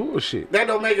that bullshit. That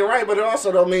don't make it right, but it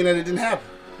also don't mean that it didn't happen.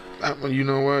 You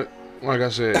know what? Like I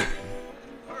said,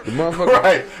 the motherfucker.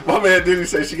 Right. My man Diddy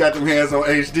say she got them hands on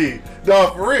HD.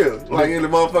 Dog, for real. Like in the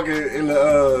motherfucking, in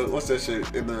the, what's that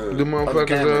shit? In the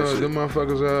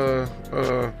motherfuckers,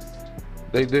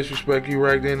 they disrespect you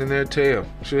right then and there, tell.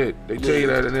 Shit. They tell you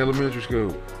that in elementary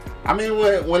school. I mean,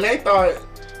 when they thought,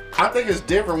 I think it's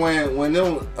different when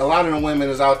a lot of them women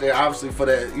is out there, obviously, for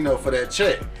that, for that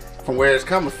check. From where it's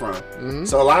coming from. Mm-hmm.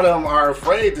 So a lot of them are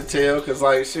afraid to tell because,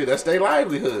 like, shit, that's their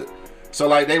livelihood. So,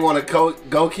 like, they want to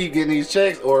go keep getting these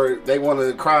checks, or they want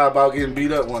to cry about getting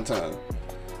beat up one time.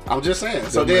 I'm just saying.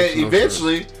 So then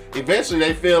eventually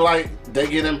they feel like they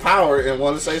get empowered and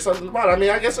want to say something about it. I mean,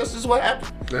 I guess that's just what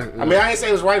happened. I ain't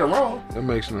saying it's right or wrong. That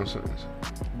makes no sense.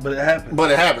 But it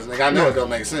happens. Nigga. I know it don't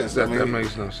make sense. That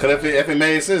makes no sense. Cause if it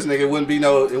made sense, nigga, it wouldn't be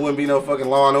no fucking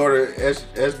Law and Order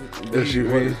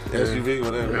SUV,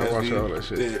 whatever. Yeah, watch all that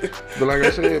shit. Yeah. But like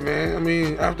I said, man, I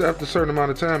mean, after a certain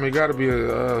amount of time, it got to be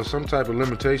some type of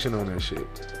limitation on that shit.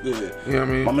 Yeah. You know what I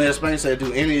mean? My man Spain said,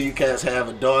 "Do any of you cats have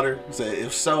a daughter?" He said,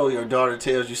 "If so, your daughter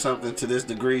tells you something to this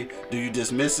degree, do you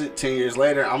dismiss it? 10 years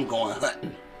later, I'm going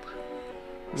hunting."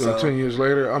 So 10 years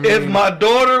later, if my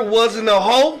daughter wasn't a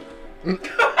hoe.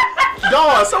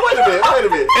 Dog, so wait a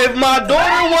minute. If my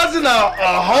daughter wasn't a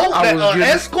hoe, an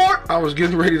escort, I was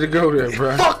getting ready to go there,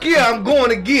 bro. Fuck yeah, I'm going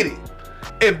to get it.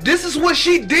 If this is what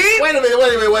she did, wait a minute.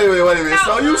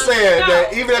 So you saying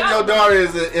that even if your daughter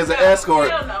is an escort,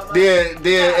 then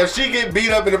if she get beat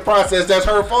up in the process, that's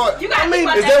her fault? Is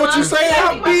that what you saying?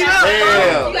 I'm beat up.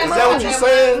 Damn. Is that what you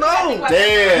saying? No.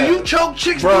 Damn. Do you choke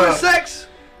chicks during sex?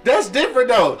 That's different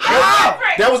though. How?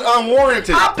 That was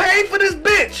unwarranted. I paid for this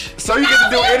bitch. So you get to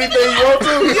do anything you want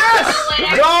to? Yes.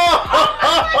 Dog.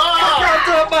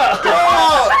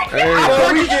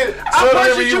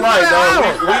 You're right,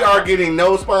 dog. We are getting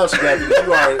no sponsorship.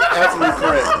 You are absolutely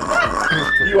correct.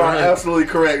 You are absolutely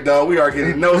correct, dog. We are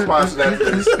getting no sponsorship.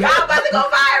 Y'all about to go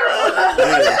viral.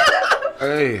 Yeah.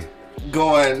 Hey.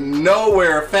 Going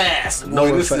nowhere fast.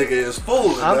 Boy, this nigga is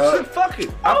fooling. I'm saying, fuck it.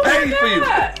 I paid for you.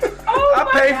 Oh I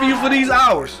paid for you for these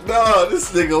hours. No,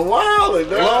 this nigga wildin',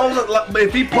 dog.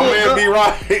 If he pulled My man up,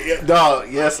 B-Rock, dog,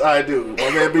 yes I do. My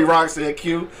man B-Rock said,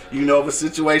 Q, you know of a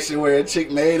situation where a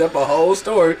chick made up a whole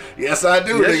story. Yes, I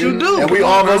do, Yes, nigga. you do. And we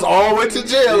almost all went to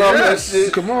jail on that Yes.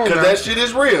 shit. Come on, Because now. that shit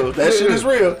is real. That shit is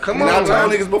real. Come And I on, told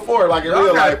man. niggas before, like in Y'all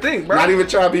real gotta life, think, bro. not even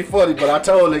trying to be funny, but I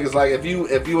told niggas, like, if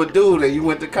you a dude and you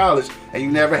went to college and you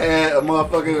never had a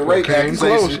motherfucking rape came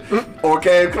accusation or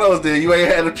came close, then you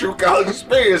ain't had a true college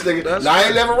experience, nigga. That's Now, I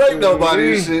ain't never raped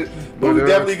nobody and shit. But we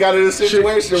definitely got in a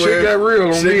situation shit where got real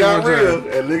on shit me got one real, time.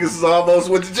 and niggas is almost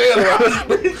went to jail around this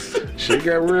bitch. Shit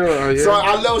got real. Yeah. So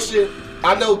I know shit.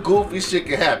 I know goofy shit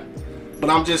can happen, but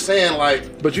I'm just saying,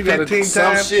 like, but you got 15 to.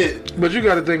 some times. shit. But you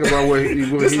got to think about what he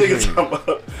This nigga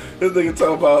thinking.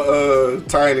 talking about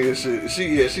Tiny and shit.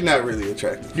 She not really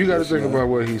attractive. You got to think about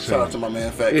what he's Shout out to saying. my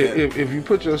man Fat Cat. If you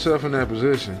put yourself in that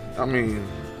position, I mean,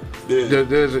 Yeah.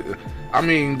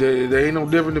 there ain't no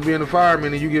different than being a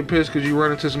fireman and you get pissed because you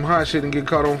run into some hot shit and get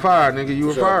caught on fire, nigga.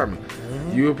 You a Sure. fireman.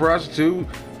 You a prostitute.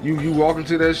 You walk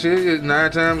into that shit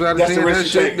 9 times out of That's 10. the risk That you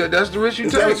shit. take. That's the risk you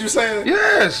Is take. that what you saying?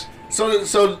 Yes.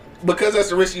 So because that's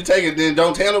the risk you take, then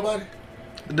don't tell nobody.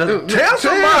 Tell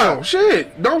somebody.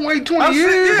 Shit. Don't wait 20 I'm saying,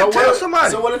 years. yeah. But Tell what-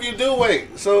 somebody. So what if you do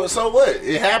wait? So what?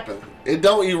 It happened. It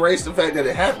don't erase the fact that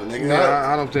it happened, nigga.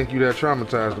 Nah, I don't think you that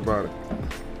traumatized about it.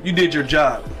 You did your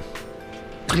job.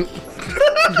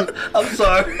 I'm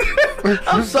sorry.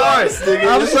 I'm sorry. This nigga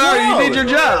I'm is sorry. You wild. did your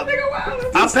job.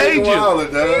 I paid you.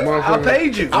 I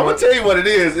paid you. I'm gonna tell you what it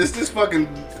is. It's this fucking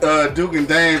Duke and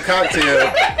Dame cocktail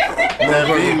that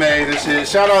V made and shit.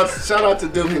 Shout out to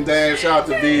Duke and Dame. Shout out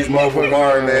to V's mobile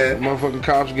bar, man. Motherfucking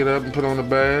cops get up and put on the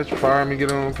badge. Firemen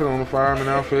put on the fireman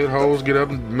outfit. Hoes get up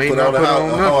and may Put not on the put whole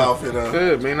on nothing. outfit on.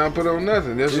 Yeah, may not put on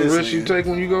nothing. That's the Yes, risk you yeah. take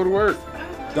when you go to work.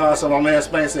 Dog, so my man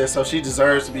Spain said, so she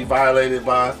deserves to be violated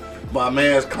by my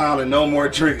man's clowning. No more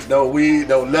drinks, no weed,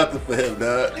 no nothing for him,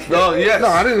 dog. Oh yes. No,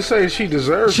 I didn't say she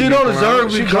deserves. She to don't be deserve clowned. to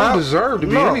be She clowned. don't deserve to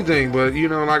be No. anything. But you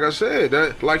know, like I said,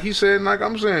 that like he said, and like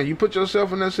I'm saying, you put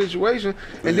yourself in that situation,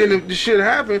 and then if the shit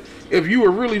happened, if you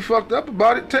were really fucked up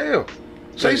about it,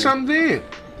 say something then.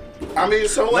 I mean,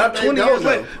 so what? Not They 20 don't years know.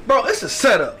 later. Bro, it's a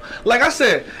setup. Like I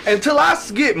said, until I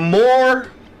get more,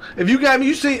 if you got me,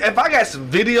 you see, if I got some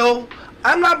video,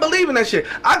 I'm not believing that shit.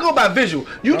 I go by visual.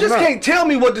 You just not. can't tell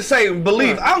me what to say and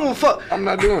believe. I don't give a fuck. I'm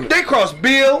not doing it. They cross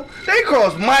Bill, they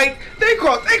cross Mike, they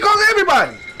cross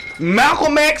everybody.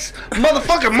 Malcolm X,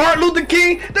 motherfucking Martin Luther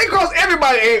King, they cross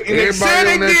everybody. And they Everybody said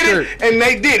they on that did shirt. it, and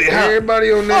they did it. Huh?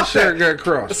 Everybody on that Fuck shirt that. got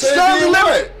crossed. Said Sons did of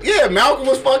what? Yeah, Malcolm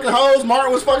was fucking hoes,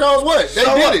 Martin was fucking hoes. What? They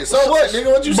So did what? it. So what, nigga?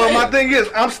 What you But saying? my thing is,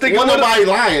 I'm sticking Wasn't with nobody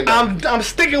them. lying, though. I'm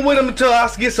sticking with them until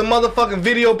I get some motherfucking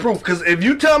video proof. Cause if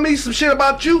you tell me some shit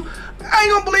about you, I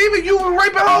ain't gonna believe it. You were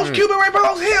raping hoes, Cuban raping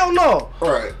hoes. Hell no.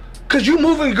 Right. Cause you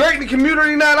moving great in the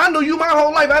community now. And I knew you my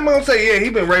whole life. I'm gonna say, yeah, he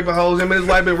been raping hoes. Him and his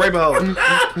wife been raping hoes.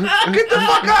 Get the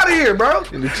fuck out of here, bro.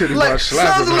 And the titty bar Sons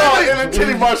slapping. of man. Liberty, And the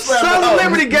titty bar slapping Sons of hoes.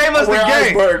 Liberty gave us the Wear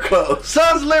game. iceberg clothes.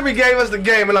 Sons of Liberty gave us the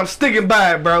game, and I'm sticking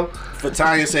by it, bro.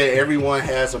 Fatania said everyone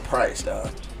has a price, dog.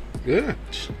 Yeah.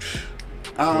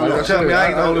 I don't Like know. I Don't tell me I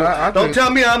ain't the only. I Don't think- tell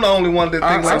me I'm the only one that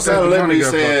I- thinks I like think Son that. of the money Liberty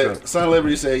got said, fucked up. Son of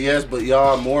Liberty said yes, but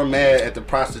y'all more mad at the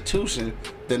prostitution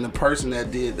than the person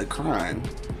that did the crime.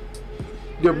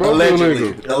 They're both Allegedly.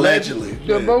 illegal. Allegedly.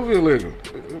 They're Yeah. both illegal.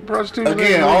 Prostitution.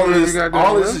 Again, ain't all illegal. this, You goddamn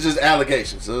all this well. is just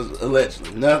allegations. So it's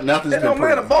allegedly, nothing's It been don't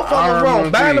matter. proven. Both of them are Honorable wrong.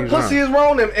 Buying the thieves, pussy huh? is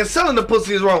wrong, and selling the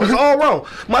pussy is wrong. It's all wrong.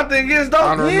 My thing is, though,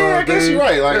 Honorable Yeah, I guess thieves. you're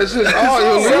right. Like, It's just all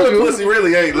selling illegal. pussy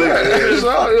really ain't legal. It's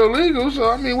all illegal.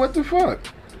 So I mean, what the fuck?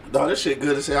 No, this shit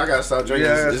good as hell. I gotta stop drinking.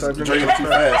 Yeah, I gotta This stop drinking drinking.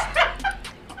 too fast.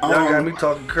 y'all got me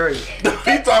talking crazy.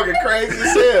 He talking crazy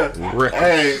as hell. Reckless.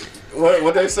 Hey,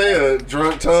 what they say? A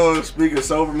drunk tongue speak a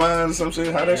sober mind or some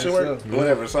shit? How that shit work? so.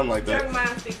 Whatever, something like that. Drunk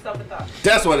mind speaks sober thought.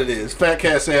 That's what it is. Fat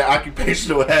Cat said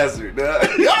occupational hazard. Y'all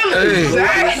Hey.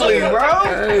 Exactly, bro.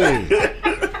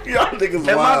 Hey, y'all niggas If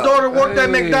my wild. daughter worked at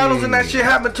Hey. McDonald's and that shit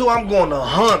happened to her, I'm going to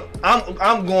hunt.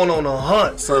 I'm going on a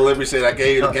hunt. So Liberty said, I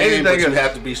gave you the No, game, but anything you else.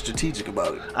 have to be strategic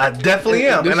about it. I definitely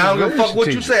am, This and I don't is give a fuck what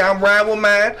you very say. I'm riding with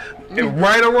mine,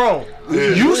 right or wrong. You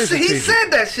very see, he strategic. said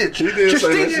that shit. He did say that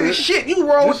Strategic shit. as shit. You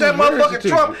wrong with This that is very motherfucking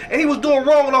Trump, strategic. and he was doing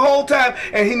wrong the whole time,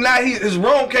 and his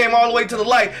wrong came all the way to the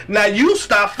light. Now you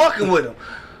stop fucking with him.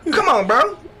 Come on,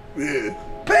 bro. Yeah.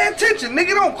 Pay attention, nigga.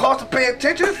 Don't cost to pay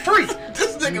attention. It's free.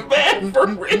 This nigga bad for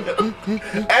real.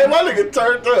 Hey, my nigga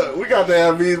turned up. We got to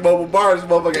have these mobile bars,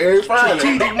 motherfucker, every Friday.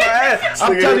 Strategic, my ass.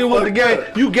 I'm Nigga telling you what the fucked game.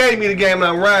 up. You gave me the game, and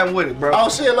I'm riding with it, bro. Oh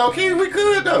shit, low key, we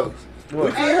could though. We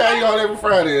could have you on every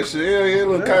Friday and shit. Yeah,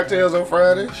 little cocktails on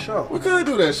Friday. Sure. We could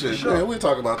do that shit. Sure. Yeah, we'll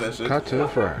talk about that shit. Cocktail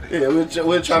Friday. Yeah,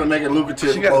 we'll try to make it lucrative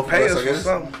She for gotta both pay of us, us I for guess.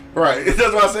 something. Right.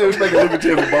 That's why I said we make it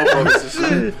lucrative for both of us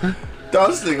and shit. Dog,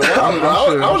 this nigga,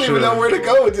 I don't even know where to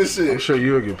go with this I'm shit. sure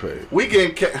you'll get paid. We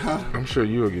getting huh? I'm sure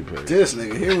you'll get paid. This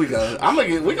nigga, here we go.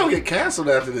 We gonna get canceled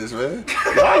after this, man.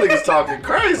 Y'all niggas talking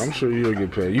crazy. I'm sure you'll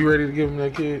get paid. You ready to give him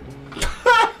that kid?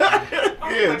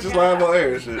 Yeah, just live on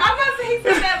air and shit. I'm about to say he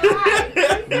said that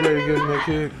live. You ready to give him that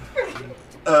kid?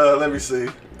 Let me see.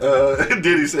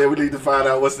 Diddy said we need to find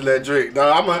out what's in that drink.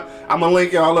 Dog, I'm gonna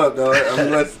link y'all up, dog.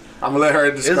 I'm gonna let her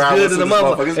It's describe good what's to in the this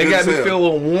motherfucker. motherfucker. It's It good got as me hell. feel a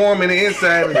little warm in the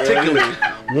inside and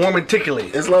tickly. Warm and tickly.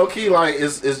 It's low key, like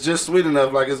it's just sweet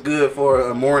enough, like it's good for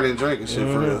a morning drink and shit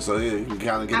for real. So yeah, you can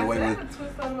kind of get away with it.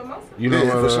 Twist on mimosa. You know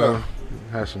Yeah, what? for sure.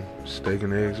 Have some steak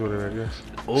and eggs with it, I guess.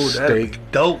 Oh, steak. that's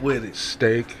dope with it.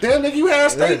 Steak. Damn, nigga, you had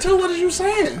steak Yeah. too. What are you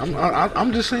saying?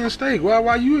 I'm just saying steak.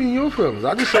 Why you in your feelings?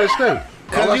 I just said steak.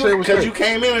 All I said was Cause steak. you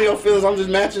came in on your feelings. I'm just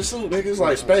matching suit, nigga. It's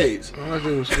like spades. All I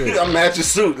said was steak. I'm matching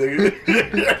suit,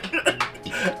 nigga.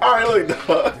 All right, look,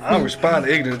 dog. I don't respond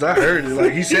to ignorance. I heard it.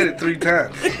 Like, he said it 3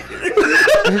 times.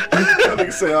 That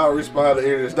nigga say I'll respond to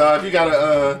ignorance, dog. If you got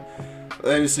a,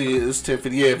 let me see, it's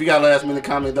 10:50. Yeah, if you got a last minute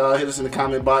comment, dog, hit us in the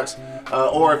comment box.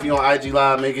 Or if you on IG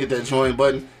Live, make it that join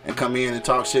button and come in and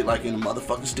talk shit like in the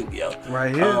motherfucking studio.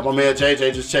 Right here. My man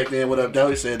JJ just checked in. What up,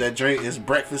 Deli? Said that drink is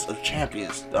breakfast of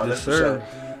champions. Dog, Yes, that's for sir.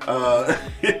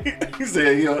 sure. He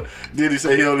said, Diddy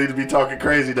say he don't need to be talking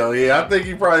crazy though. Yeah, I think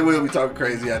he probably will be talking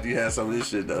crazy after you have some of this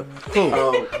shit though.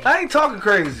 I ain't talking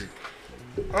crazy.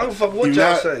 I don't fuck what You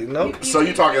y'all not- say. Nope. So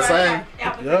you talking same?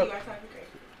 Yep. Yep.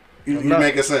 You not.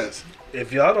 making sense?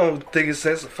 If y'all don't think it's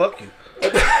sense, fuck you.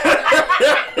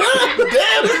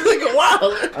 Damn, this nigga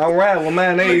wild. All right, well,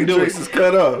 man, they ain't do Drinks it. is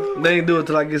cut off. They ain't do it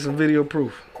till I get some video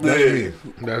proof. That's Yeah. me.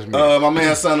 That's me. My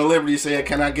man, Son of Liberty said,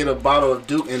 "Can I get a bottle of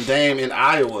Duke and Dame in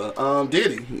Iowa?"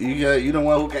 Diddy, you the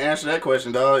one who can answer that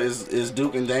question, dog. Is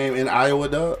Duke and Dame in Iowa,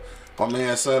 dog? My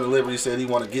man, Son of Liberty said he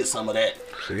want to get some of that.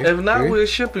 See? If not, See? we'll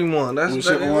ship him one. That's We'll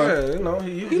ship him one? yeah, you know.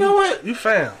 You know what? You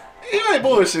fam. You ain't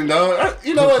bullshitting, dog.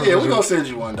 You know what? Yeah, we gonna send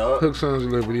you one, dog. Hook Sons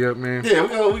of Liberty up, man. Yeah, we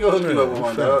gonna hook you up with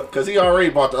one, dog. Cause he already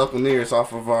bought the Uncle Nearest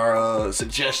off of our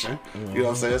suggestion. You know what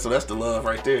I'm saying? So that's the love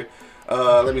right there.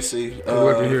 Let me see.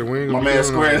 Look at here, we ain't My gonna be man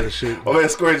doing all that Square. shit. My man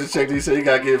Square just checked. He said he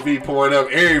gotta get V pouring up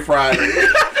every Friday.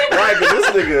 Right? Cause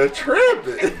this nigga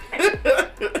tripping.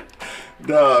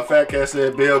 Duh, Fat Cat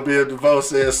said Bill DeVoe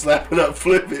said slap it up,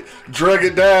 flip it, drug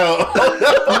it down.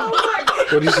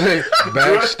 What'd he say?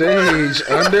 Backstage,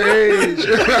 underage.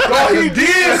 Oh, he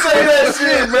did say that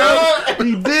shit, bro.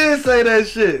 He did say that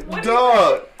shit.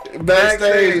 Dog.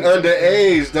 Backstage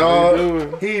underage,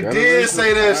 dog. He Gotta did listen.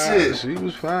 say that Ah, shit. She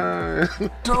was fine.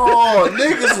 Dog,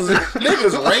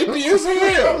 niggas rapey as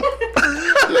hell.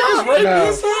 Niggas rapey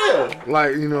as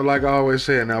hell. like I always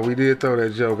say, now we did throw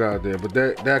that joke out there, but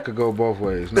that could go both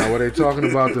ways. Now, were they talking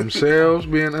about themselves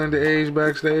being underage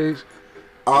backstage?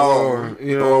 Oh,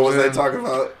 you know or what was I'm they saying? talking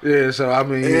about? Yeah, so I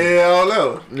mean, Yeah, I don't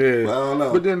know. yeah. I don't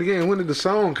know. But then again, when did the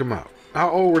song come out? How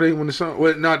old were they when the song?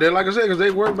 Well, no, they like I said, because they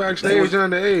were backstage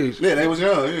underage. Yeah, they was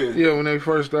young. Yeah. Yeah, when they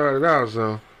first started out.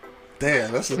 So,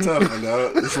 Damn, that's a tough one,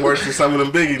 dog. It's worse than some of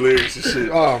them Biggie lyrics and shit.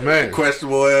 oh man,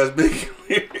 Questionable ass Biggie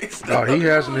lyrics. oh he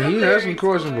has some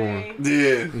questionable ones.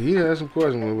 Yeah. He has some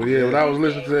questionable, but yeah, when I was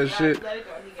listening to that shit,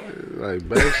 like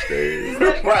backstage.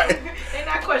 Right. They're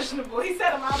not questionable. He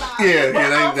said them out loud.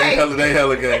 Yeah, they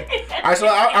hella gay. All right, so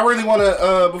I really want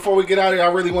to, before we get out of here,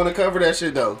 I really want to cover that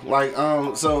shit though. Like,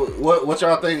 so what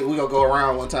y'all think? We gonna go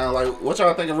around one time. Like, what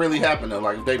y'all think really happened though?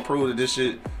 Like, if they prove that this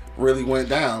shit really went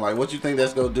down, like, what you think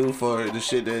that's gonna do for the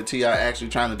shit that T.I. actually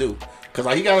trying to do? Cause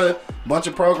like he got a bunch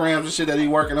of programs and shit that he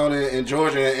working on in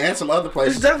Georgia and some other It's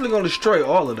places. definitely gonna destroy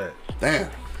all of that. Damn.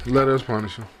 Let us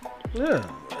punish him. Yeah.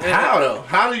 How though?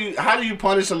 How do you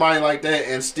punish somebody like that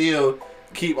and still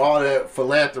keep all that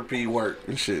philanthropy work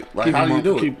and shit? Like, Keep how him do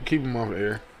you off- do it? Keep him off the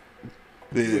air.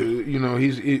 Yeah. You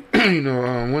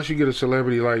know, once you get a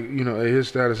celebrity like, at his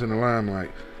status in the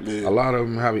limelight, Yeah. a lot of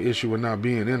them have an issue with not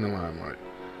being in the limelight.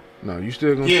 No, you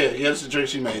still gonna Yeah, that's the drink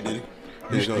she made, did he?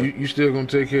 Yeah, go ahead. you still gonna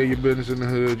take care of your business in the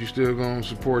hood. You still gonna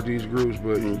support these groups,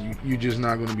 but you just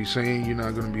not gonna be seen. You're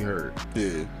not gonna be heard. Yeah.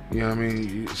 You know what I mean?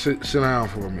 You sit down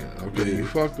for a minute. Okay, Yeah. you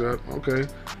fucked up. Okay,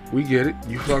 we get it.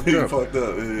 You fucked You up. fucked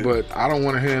up, yeah. But I don't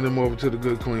want to hand him over to the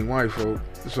good, clean white folk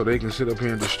so they can sit up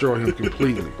here and destroy him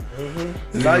completely. You know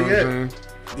Not what yet. I'm saying?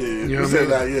 Yeah, You know you what I said mean?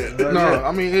 not yet. No,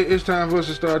 I mean it's time for us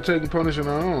to start taking punishing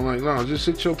our own. Like, no, just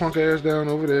sit your punk ass down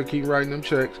over there, keep writing them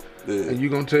checks, Yeah. and you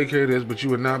gonna take care of this. But you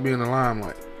would not be in the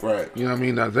limelight. Right. You know what I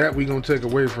mean? Now that we gonna take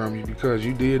away from you because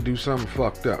you did do something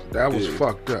fucked up. That was Yeah.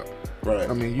 fucked up. Right.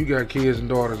 I mean, you got kids and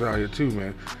daughters out here too,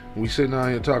 man. We sitting out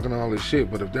here talking all this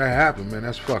shit, but if that happened, man,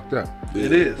 that's fucked up.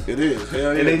 It is. It is.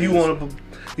 Hell yeah. And then you want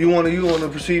to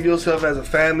perceive yourself as a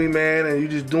family man, and you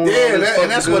just doing all Yeah, this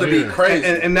and that's what it be crazy.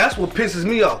 And that's what pisses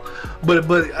me off. But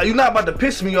you're not about to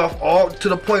piss me off all to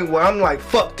the point where I'm like,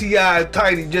 fuck T.I.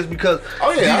 Tidy just because these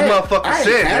motherfuckers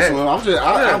said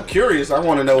that. I'm curious. I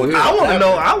want to know.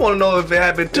 I want to know if it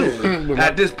happened too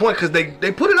at this point, because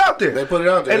they put it out there. They put it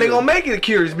out there, and they gonna make it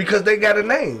curious because they got a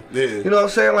name. Yeah. You know what I'm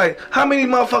saying? Like, how many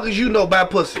motherfuckers you know buy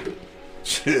pussy?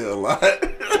 Shit, a lot.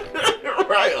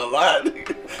 Right, a lot.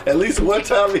 At least one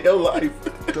time in your life.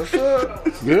 The fuck?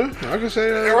 Yeah, I can say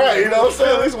that. Right, you know what I'm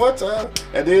saying? At least one time.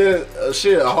 And then,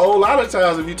 a whole lot of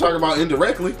times if you talking about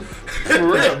indirectly. For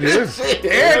real. Yeah. Shit,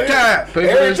 Every time.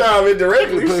 Every time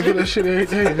indirectly. You pay for that shit every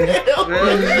day, nigga.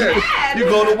 Yeah. You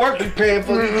go to work, you paying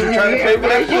for it, you trying to pay for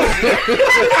that pussy.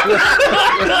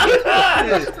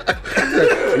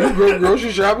 You go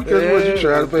grocery shopping because what you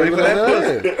trying to pay for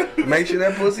that. Make sure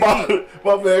that pussy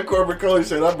My man Corbin Cody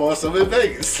said I bought some in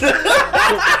Vegas.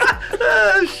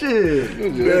 Shit.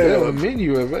 They have a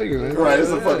menu in Vegas, ain't it? Right,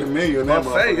 it's a fucking menu in that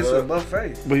Buffet, it's a motherfucker.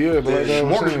 buffet. But yeah, but like I was saying,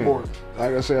 Smorgasbord.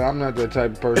 like I said, I'm not that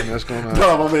type of person that's gonna.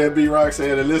 No, my man B Rock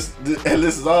said, and this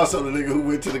is also the nigga who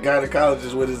went to the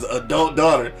gynecologist with his adult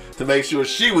daughter to make sure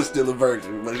she was still a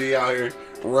virgin. But he out here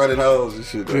running hoes and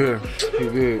shit. Though. Yeah, he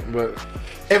did. But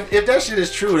If that shit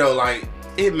is true though, like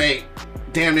it make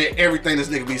damn near everything this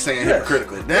nigga be saying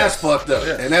hypocritically. That's fucked up,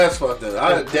 and that's fucked up.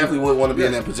 I definitely wouldn't want to be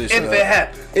in that position. If it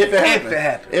happened. If it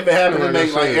happened, it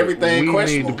make like everything we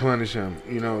questionable. need to punish him.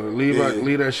 You know, leave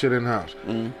that shit in the house.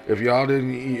 If y'all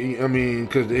didn't, I mean,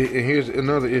 because here's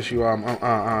another issue I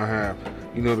have.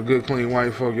 You know, the good clean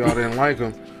white folk, y'all didn't like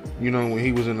him. You know, when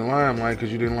he was in the limelight,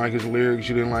 because you didn't like his lyrics,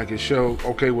 you didn't like his show.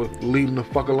 Okay, well, leave him the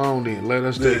fuck alone then. Let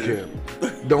us take care of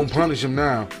him. Don't punish him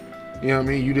now. You know what I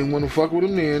mean? You didn't want to fuck with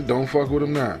him then. Don't fuck with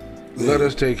him now. Let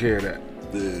us take care of that.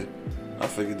 Yeah, I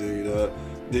figured, dude.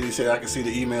 Then he said I can see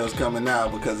the emails coming now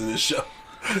because of this show.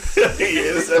 Yeah,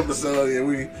 this episode. Yeah,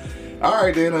 we. All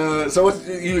right, then. So what,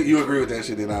 you agree with that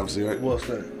shit? Then obviously, right? What's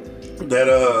that?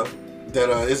 That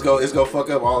it's gonna fuck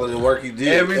up all of the work he did.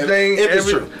 Everything. If it's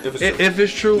true. If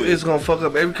it's true, it's gonna fuck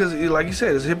up because, like you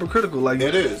said, it's hypocritical. Like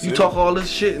it is. You talk all this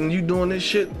shit and you doing this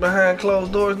shit behind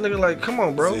closed doors, nigga. Like, come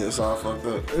on, bro. See, it's all fucked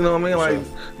up. You know what I mean?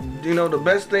 Like, you know, the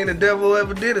best thing the devil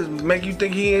ever did is make you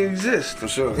think he ain't exist. For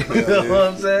sure. You know what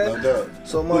I'm saying? No doubt.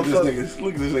 So, look at this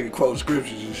nigga quote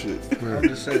scriptures and shit. I'm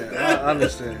just saying. I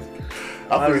understand.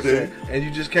 I understand. And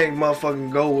you just can't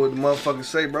motherfucking go with the motherfucking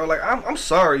say, bro. Like, I'm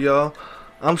sorry, y'all.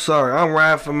 I'm sorry. I'm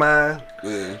riding for mine.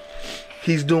 Yeah.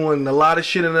 He's doing a lot of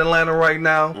shit in Atlanta right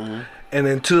now. Mm-hmm. And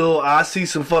until I see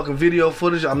some fucking video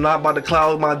footage, I'm not about to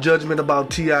cloud my judgment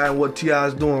about T.I. and what T.I.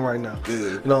 is doing right now. Yeah.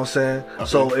 You know what I'm saying? Okay.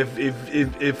 So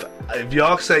if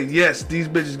y'all say yes, these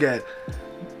bitches got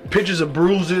pictures of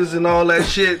bruises and all that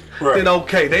shit, right. Then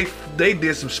okay, they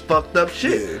did some fucked up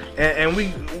shit. Yeah. And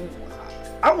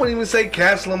I wouldn't even say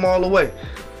cancel them all the way.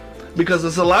 Because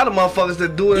there's a lot of motherfuckers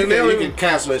that do it. You can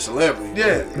cancel a celebrity.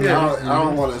 Yeah. I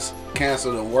don't want to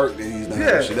cancel the work that he's done.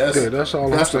 Yeah. That's all.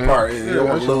 That's the part. You don't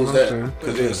want to lose that.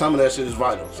 Because some of that shit is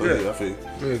vital. So I feel.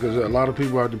 Yeah, because a lot of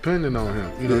people are depending on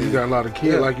him. You know, you got a lot of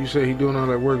kids, like you said, he doing all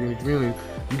that work in the community.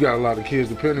 You got a lot of kids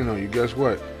depending on you. Guess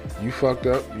what? You fucked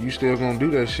up. You still gonna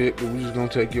do that shit, but we just gonna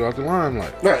take you out the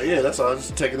limelight. Right, yeah, that's all.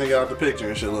 Just take a nigga out the picture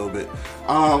and shit a little bit.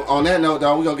 On that note,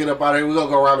 dog, we gonna get up out of here. We gonna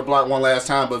go around the block one last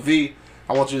time. But V,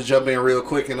 I want you to jump in real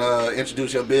quick and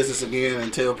introduce your business again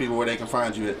and tell people where they can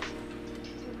find you at.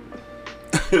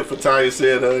 Fataya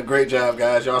said, great job,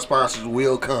 guys. Y'all sponsors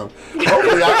will come.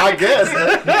 Hopefully, I guess.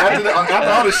 After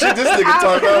all the shit this nigga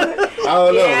talked about, I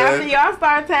don't know, man. After y'all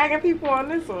start tagging people on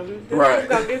this one, this is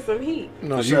going to get some heat.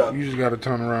 No, you just got to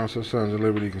turn around so Sons of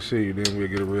Liberty can see you, then we'll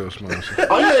get a real sponsor.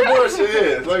 Oh, yeah,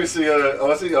 bullshit, yeah. Let me see. He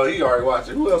already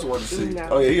watching. Who else wanted to see? No.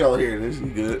 Oh, yeah, he all here. He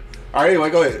good. All right, anyway,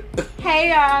 go ahead.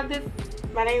 Hey, y'all.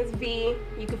 My name's V.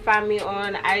 You can find me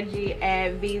on IG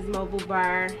at V's Mobile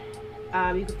Bar.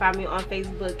 You can find me on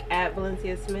Facebook at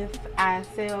Valencia Smith. I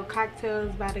sell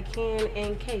cocktails by the can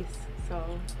and case, so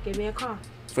give me a call.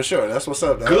 For sure, that's what's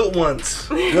up, dog. Good ones.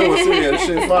 Good ones too, yeah, the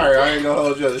shit fire. I ain't gonna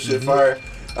hold you up, the shit fire.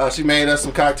 She made us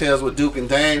some cocktails with Duke and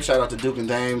Dame. Shout out to Duke and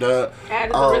Dame, dog. That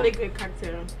is a really good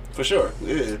cocktail. For sure,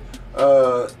 yeah.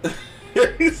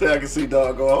 He said I can see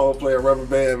dog go home play a Rubber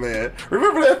Band Man.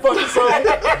 Remember that fucking song?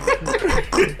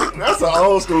 That's an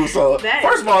old school song.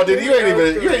 First of all, dude, you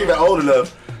ain't even old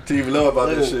enough to even know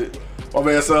about this shit. My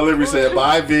man Son Liberty said,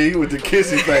 bye V with the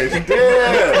kissy face.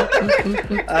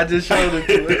 Damn. I just showed it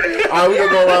to it. All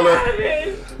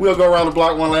right, we'll go around the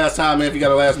block one last time, man. If you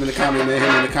got a last minute comment, man,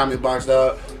 hit me in the comment box,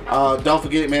 dog. Don't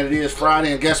forget, man, it is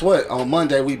Friday, and guess what? On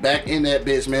Monday, we back in that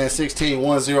bitch, man.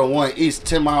 16101 East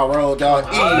 10 Mile Road, dog.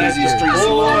 Easy Street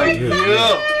Salon.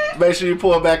 Yeah. Make sure you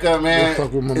pull it back up, man.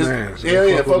 Fuck with my mans.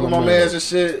 Yeah, fuck with my mans and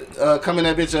shit. Come in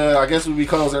that bitch, I guess we'll be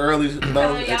closing early, at 10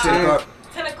 o'clock.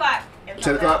 10 o'clock.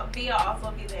 10 o'clock? V will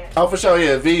also be there. Oh, for sure,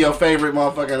 yeah. V, your favorite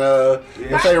motherfucking,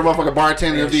 your favorite motherfucking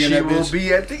bartender, will be in that bitch. She will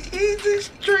be at the Easy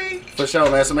Street. For sure,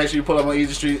 man. So make sure you pull up on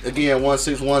Easy Street. Again,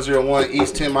 16101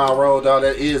 East 10 Mile Road, dog.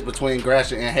 That is between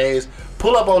Gratiot and Hayes.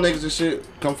 Pull up on niggas and shit.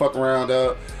 Come fuck around,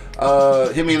 dog.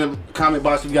 Hit me in the comment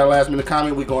box if you got a last minute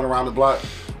comment. We going around the block.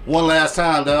 One last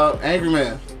time, dog. Angry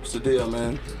Man. What's the deal,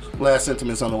 man? Last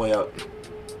sentiments on the way out.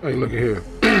 Hey, look at here.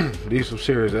 These some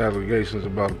serious allegations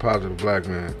about a positive black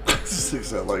man. This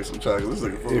sound like some chocolate. This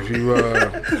nigga full. If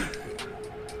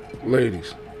you,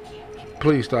 ladies,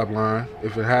 please stop lying.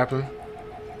 If it happened,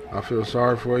 I feel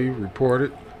sorry for you. Report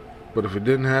it. But if it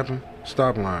didn't happen,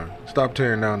 stop lying. Stop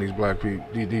tearing down these black people,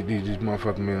 these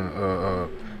motherfucking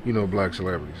men, black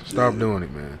celebrities. Stop doing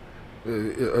it, man.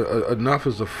 Enough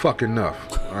is a fuck enough.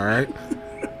 All right.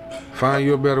 Find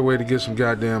you a better way to get some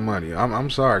goddamn money. I'm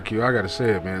sorry, Q. I gotta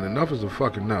say it, man. Enough is a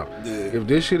fuck enough. Yeah. If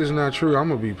this shit is not true, I'm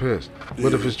gonna be pissed.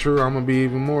 But if it's true, I'm gonna be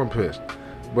even more pissed.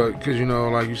 But because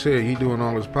like you said, he doing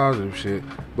all this positive shit.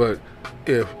 But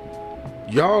if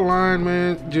y'all lying,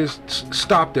 man, just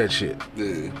stop that shit.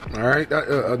 Yeah. All right.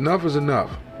 Enough is enough.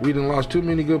 We done lost too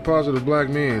many good positive black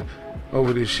men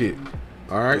over this shit.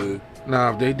 All right. Yeah.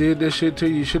 Now, if they did this shit to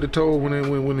you, you should have told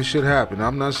when the shit happened.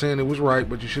 I'm not saying it was right,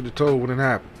 but you should have told when it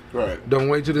happened. Right. Don't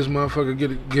wait till this motherfucker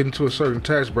get into a certain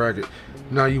tax bracket.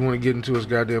 Now you want to get into his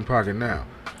goddamn pocket now.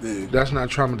 Yeah. That's not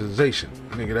traumatization,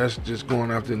 nigga. That's just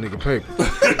going after the nigga paper.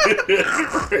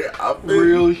 I feel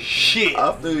Real shit.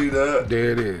 I feel you, dog.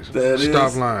 There it is. That Stop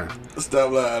is. lying.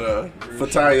 Stop lying,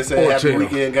 Fataya said, happy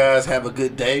weekend, guys. Have a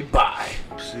good day. Bye.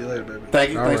 See you later, baby.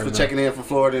 Thank you. All Thanks right, for man. checking in from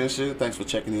Florida and shit. Thanks for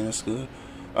checking in. That's good.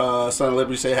 Son of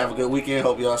Liberty say, have a good weekend.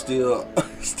 Hope y'all still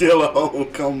at home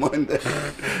come Monday.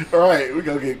 All right, we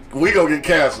gonna get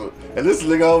canceled. And this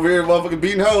nigga over here motherfucking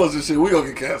beating hoes and shit. We gonna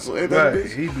get canceled. Ain't that Right.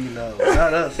 bitch? He be no,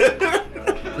 not us.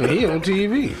 Yeah, he on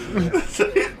TV.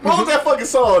 What was that fucking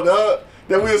song, dog?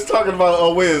 That we was talking about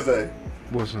on Wednesday.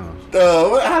 What's up?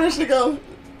 How did she go?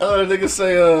 The nigga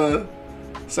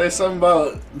say something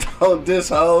about don't diss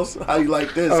hoes. How you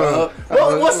like this, huh?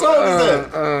 What song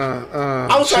is that?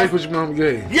 I was Shake trying- what your mama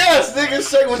gave. Yes, nigga,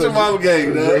 shake what your mama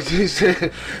gave, dog. He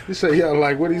said, y'all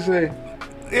like, what he say?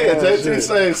 Yeah, JT shit.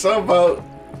 saying something about,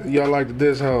 Y'all like the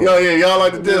diss hoe. yo, yeah, y'all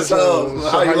like the diss hoes. So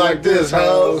How you like this,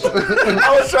 hoes?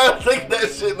 I was trying to think that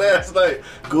shit last night.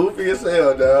 Goofy as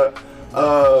hell,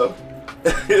 dog.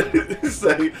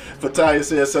 Say, Fataya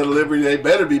said, Son of Liberty, they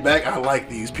better be back. I like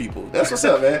these people. That's what's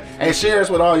up, man. And share us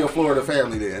with all your Florida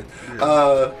family then.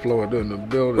 Florida in the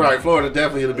building. Right, Florida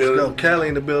definitely in the building. Yo, Cali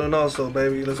in the building also,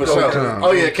 baby. Let's For go. sure. Oaktown.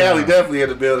 Oh yeah, Cali Oaktown. definitely in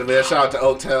the building, man. Shout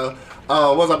out to Oaktown.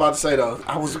 What was I about to say though?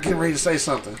 I was getting ready to say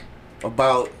something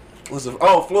about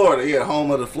Florida. Yeah,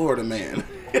 home of the Florida man.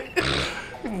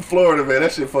 Florida man,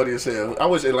 that shit funny as hell. I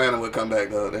wish Atlanta would come back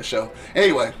though. That show.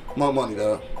 Anyway, more money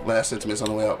though. Last sentiments on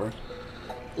the way out, bro.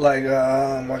 Like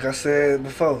I said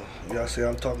before, y'all say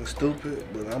I'm talking stupid,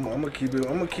 but I'm gonna keep it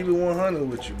 100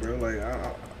 with you, bro. Like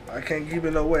I can't keep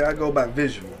it no way. I go by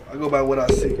visual. I go by what I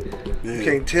see. Yeah. You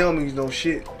can't tell me no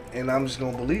shit, and I'm just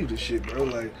gonna believe this shit, bro.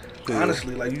 Like Yeah.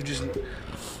 honestly, like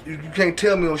you can't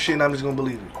tell me no shit, and I'm just gonna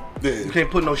believe it. Yeah. You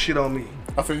can't put no shit on me.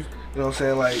 I feel you. You know what I'm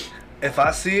saying? Like if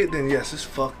I see it, then yes, it's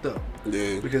fucked up.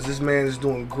 Yeah. Because this man is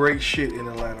doing great shit in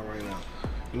Atlanta right now.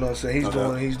 You know what I'm saying?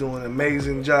 Okay. He's doing an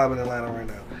amazing job in Atlanta right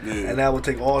now. Yeah. And that would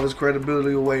take all his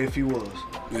credibility away if he was.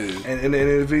 Yeah. And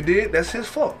if he did, that's his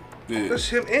fault. Yeah. That's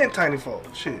him and Tiny fault.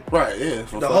 Shit. Right, yeah.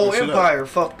 For The fucking whole shit up. empire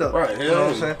fucked up. Right, You know what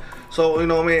I'm yeah. saying? So, you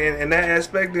know what I mean? In that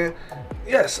aspect, then,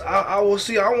 yes, I will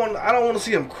see. I don't want to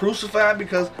see him crucified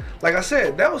because, like I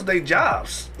said, that was their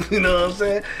jobs. You know what I'm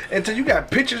saying? Until you got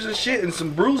pictures and shit and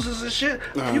some bruises and shit,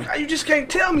 you just can't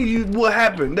tell me what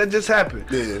happened. That just happened.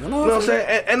 Yeah. You know what I'm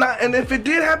saying? And if it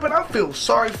did happen, I feel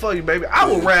sorry for you, baby. I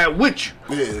will ride with you.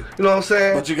 Yeah. You know what I'm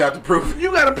saying? But you got to prove it.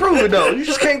 You gotta prove it though. You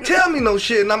just can't tell me no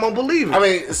shit and I'm gonna believe it. I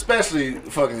mean, especially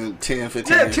fucking 10,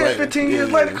 15 Yeah, years 10, later. 15 years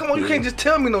Yeah, later, come on, you yeah. can't just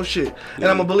tell me no shit and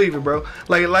I'm gonna believe it, bro.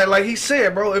 Like he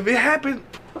said, bro, if it happened,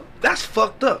 that's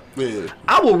fucked up. Yeah.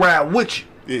 I will ride with you.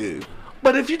 Yeah.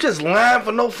 But if you just lying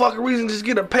for no fucking reason, just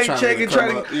get a paycheck Trying and to try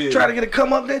come up, yeah. to get a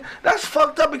come up, then that's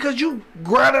fucked up because you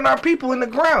grinding our people in the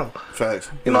ground. Facts.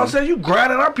 You know what I'm saying? You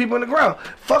grinding our people in the ground.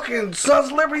 Fucking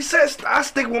Sons of Liberty says I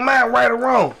stick with mine right or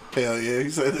wrong. Hell yeah, he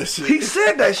said that shit. He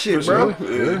said that shit, bro.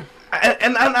 Yeah.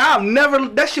 And I'll never,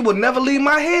 that shit would never leave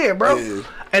my head, bro. Yeah.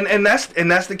 And that's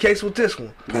the case with this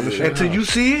one. Until you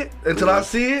see it, I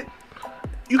see it,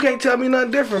 you can't tell me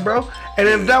nothing different, bro. And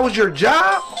if that was your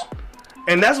job,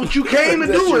 and that's what you came to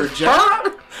do is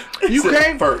flirt, you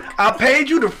came. I paid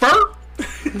you to flirt,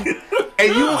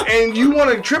 and you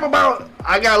want to trip about?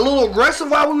 I got a little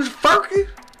aggressive while we was flirting.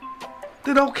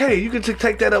 Then okay, you can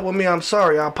take that up with me. I'm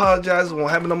sorry. I apologize. It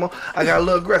won't happen no more. I got a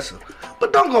little aggressive.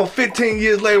 But don't go 15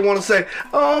 years later want to say,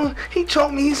 oh, he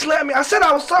choked me, he slapped me. I said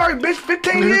I was sorry, bitch,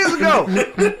 15 years ago.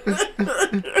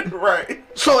 Right.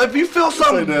 So if you feel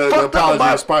something fucked up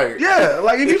about expired. Yeah,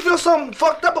 like if you feel something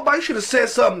fucked up about it, you should have said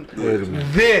something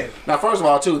then. Now, first of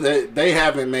all, too, they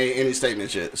haven't made any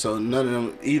statements yet. So none of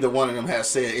them, either one of them has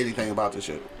said anything about this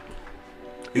shit.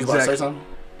 You about to say something?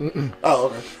 Oh,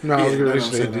 okay. No, I was going to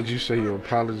say, did you say your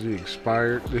apology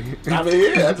expired? I mean,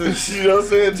 yeah, you know what I'm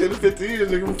saying? 10 to 15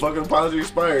 years, nigga, fucking apology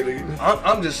expired, nigga.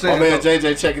 I'm just saying. My man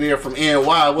JJ checking in from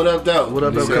NY. What up, though? What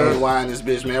up, though? NY in this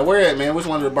bitch, man. Where at, man? Which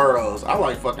one of the boroughs? I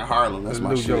like fucking Harlem. That's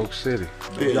my shit. New York City.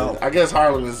 Yeah, I guess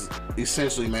Harlem is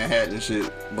essentially Manhattan and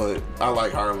shit, but I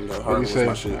like Harlem, though. Harlem is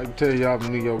my shit. I can tell y'all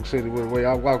from New York City the way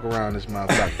I walk around this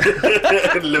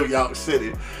motherfucker. New York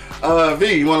City.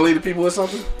 V, you want to lead the people with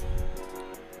something?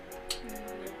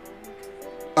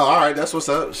 Oh, all right, that's what's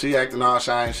up. She acting all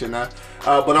shy and shit now.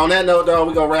 But on that note, though,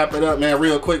 we gonna wrap it up, man,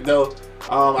 real quick, though.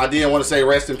 I did want to say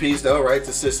rest in peace, though, right,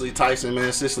 to Cicely Tyson,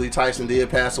 man. Cicely Tyson did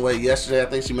pass away yesterday. I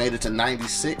think she made it to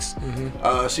 96.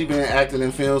 She been acting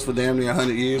in films for damn near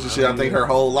 100 years and shit. I think her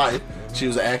whole life she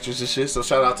was an actress and shit. So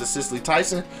shout out to Cicely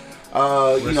Tyson.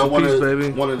 You know, one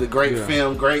of the great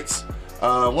film greats.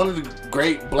 One of the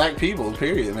great black people,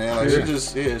 period, man. Like she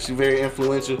very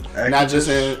influential. Activist. Not just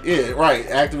in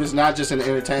activist, not just in the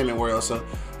entertainment world. So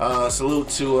salute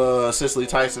to Cicely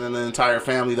Tyson and the entire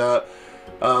family, dog.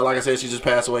 Like I said, she just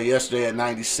passed away yesterday at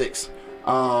 96.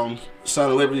 Son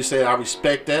of Liberty said, I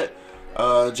respect that.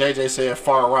 JJ said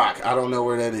Far Rock. I don't know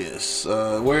where that is.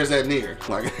 Where is that near?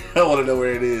 Like, I want to know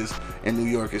where it is in New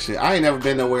York and shit. I ain't never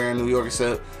been nowhere in New York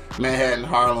except Manhattan,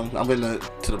 Harlem. I've been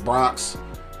to the Bronx.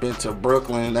 Been to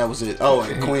Brooklyn, that was it. Oh,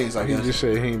 and Queens, I guess. He just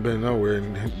said he ain't been nowhere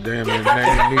in damn near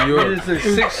New York. He just said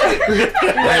 6 shit. He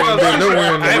ain't been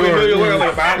nowhere in New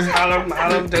York.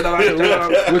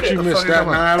 What you missed, Staten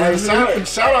Island? Hey,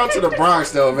 shout out to the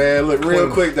Bronx, though, man. Look,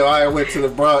 real quick, though, I went to the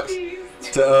Bronx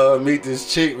to meet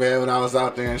this chick, man, when I was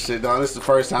out there and shit, dog. This is the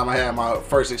first time I had my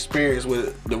first experience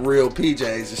with the real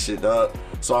PJs and shit, dog.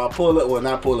 So I pulled up, well,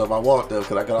 not pulled up, I walked up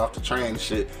because I got off the train and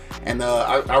shit. And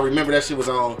I remember that shit was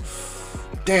on...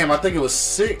 Damn, I think it was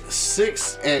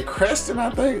 6 and Creston, I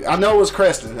think. I know it was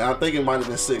Creston. I think it might have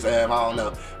been 6 Ave, I don't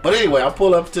know. But anyway, I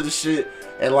pull up to the shit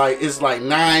and like it's like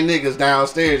 9 niggas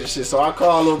downstairs and shit. So I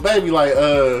call little baby like,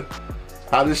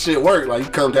 how this shit work? Like,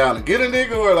 you come down and get a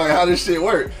nigga or like how this shit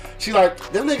work? She like,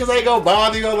 them niggas ain't gonna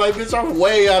bond you. I'm like, bitch, I'm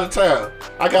way out of town.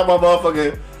 I got my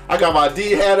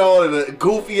D hat on and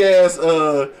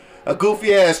a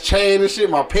goofy ass chain and shit,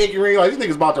 my pinky ring. Like, these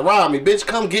niggas about to rob me, bitch.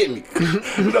 Come get me.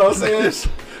 You know what I'm saying?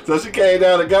 So she came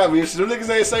down and got me and shit. Them niggas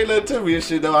ain't say nothing to me and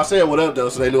shit, though. I said what up, though,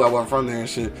 so they knew I wasn't from there and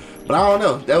shit. But I don't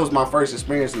know. That was my first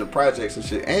experience in the projects and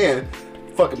shit. And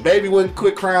fucking baby wouldn't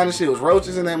quit crying and shit. It was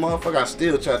roaches in that motherfucker. I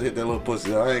still tried to hit that little pussy,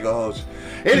 though. I ain't gonna hold you.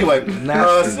 Anyway.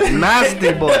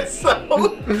 Nasty boy.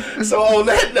 So on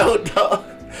that note, dog,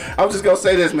 I'm just gonna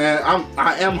say this, man.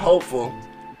 I am hopeful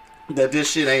that this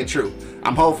shit ain't true.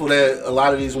 I'm hopeful that a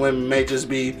lot of these women may just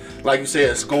be, like you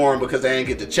said, scoring because they ain't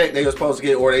get the check they were supposed to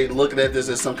get, or they looking at this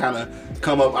as some kind of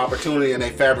come up opportunity and they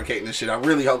fabricating this shit. I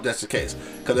really hope that's the case,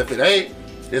 because if it ain't,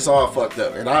 it's all fucked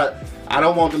up. And I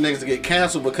don't want the niggas to get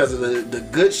canceled because of the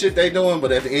good shit they doing,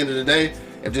 but at the end of the day,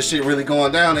 if this shit really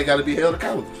going down, they got to be held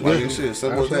accountable. Like shit,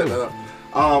 simple as that, dog.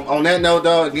 On that note,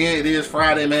 dog, again, it is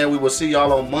Friday, man. We will see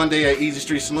y'all on Monday at Easy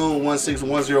Street Saloon,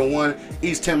 16101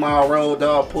 East 10 Mile Road,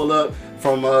 dog. Pull up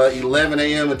from 11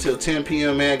 a.m. until 10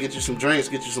 p.m., man. Get you some drinks,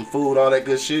 get you some food, all that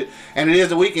good shit. And it is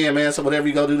the weekend, man, so whatever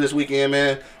you go do this weekend,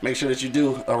 man, make sure that you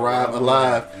do arrive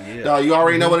alive. Yeah. Dog, you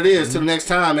already know what it is. Till next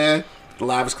time, man, the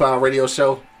Livest Cloud Radio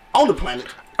Show on the planet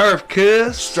Earth,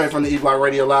 cuz. Straight from the E-Block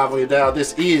Radio live on your dial.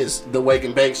 This is the Wake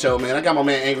and Bake Show, man. I got my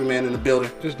man Angry Man in the building.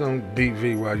 Just don't beat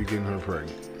V while you getting her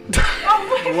pregnant.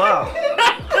 Wow.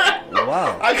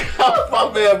 Wow. I got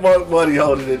my man Mark Money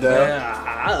holding it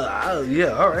down.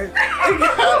 Yeah, all right. I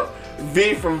got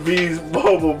V from V's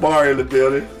Mobile Bar in the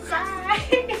building. Bye.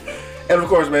 And of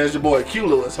course, man, it's your boy Q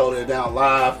Lewis holding it down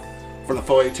live from the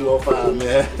 48205,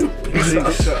 man. Peace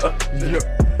out.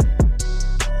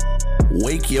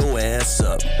 Wake your ass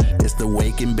up. It's the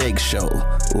Wake and Bake Show,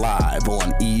 live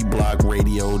on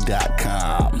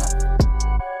eblockradio.com.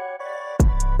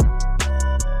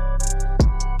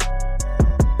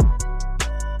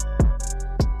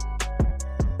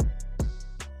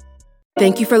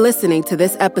 Thank you for listening to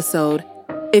this episode.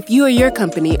 If you or your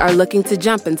company are looking to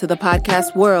jump into the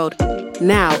podcast world,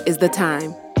 now is the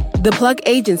time. The Plug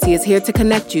Agency is here to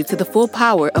connect you to the full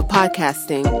power of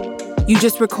podcasting. You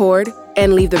just record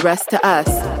and leave the rest to us.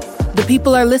 The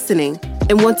people are listening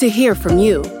and want to hear from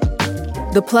you.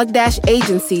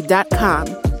 Theplug-agency.com.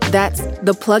 That's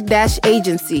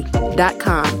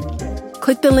theplug-agency.com.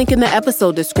 Click the link in the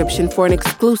episode description for an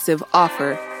exclusive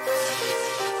offer.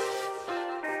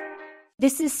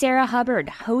 This is Sarah Hubbard,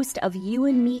 host of You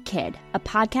and Me Kid, a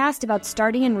podcast about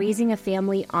starting and raising a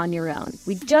family on your own.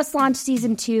 We just launched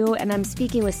season 2, and I'm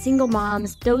speaking with single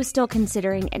moms, those still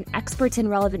considering, and experts in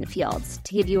relevant fields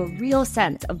to give you a real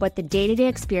sense of what the day-to-day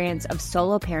experience of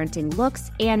solo parenting looks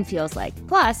and feels like.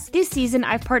 Plus, this season,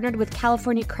 I've partnered with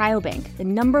California Cryobank, the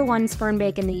 #1 sperm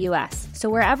bank in the U.S. So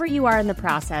wherever you are in the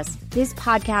process, this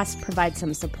podcast provides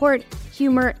some support,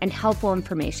 humor, and helpful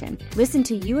information. Listen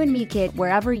to You and Me Kid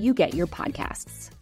wherever you get your podcasts.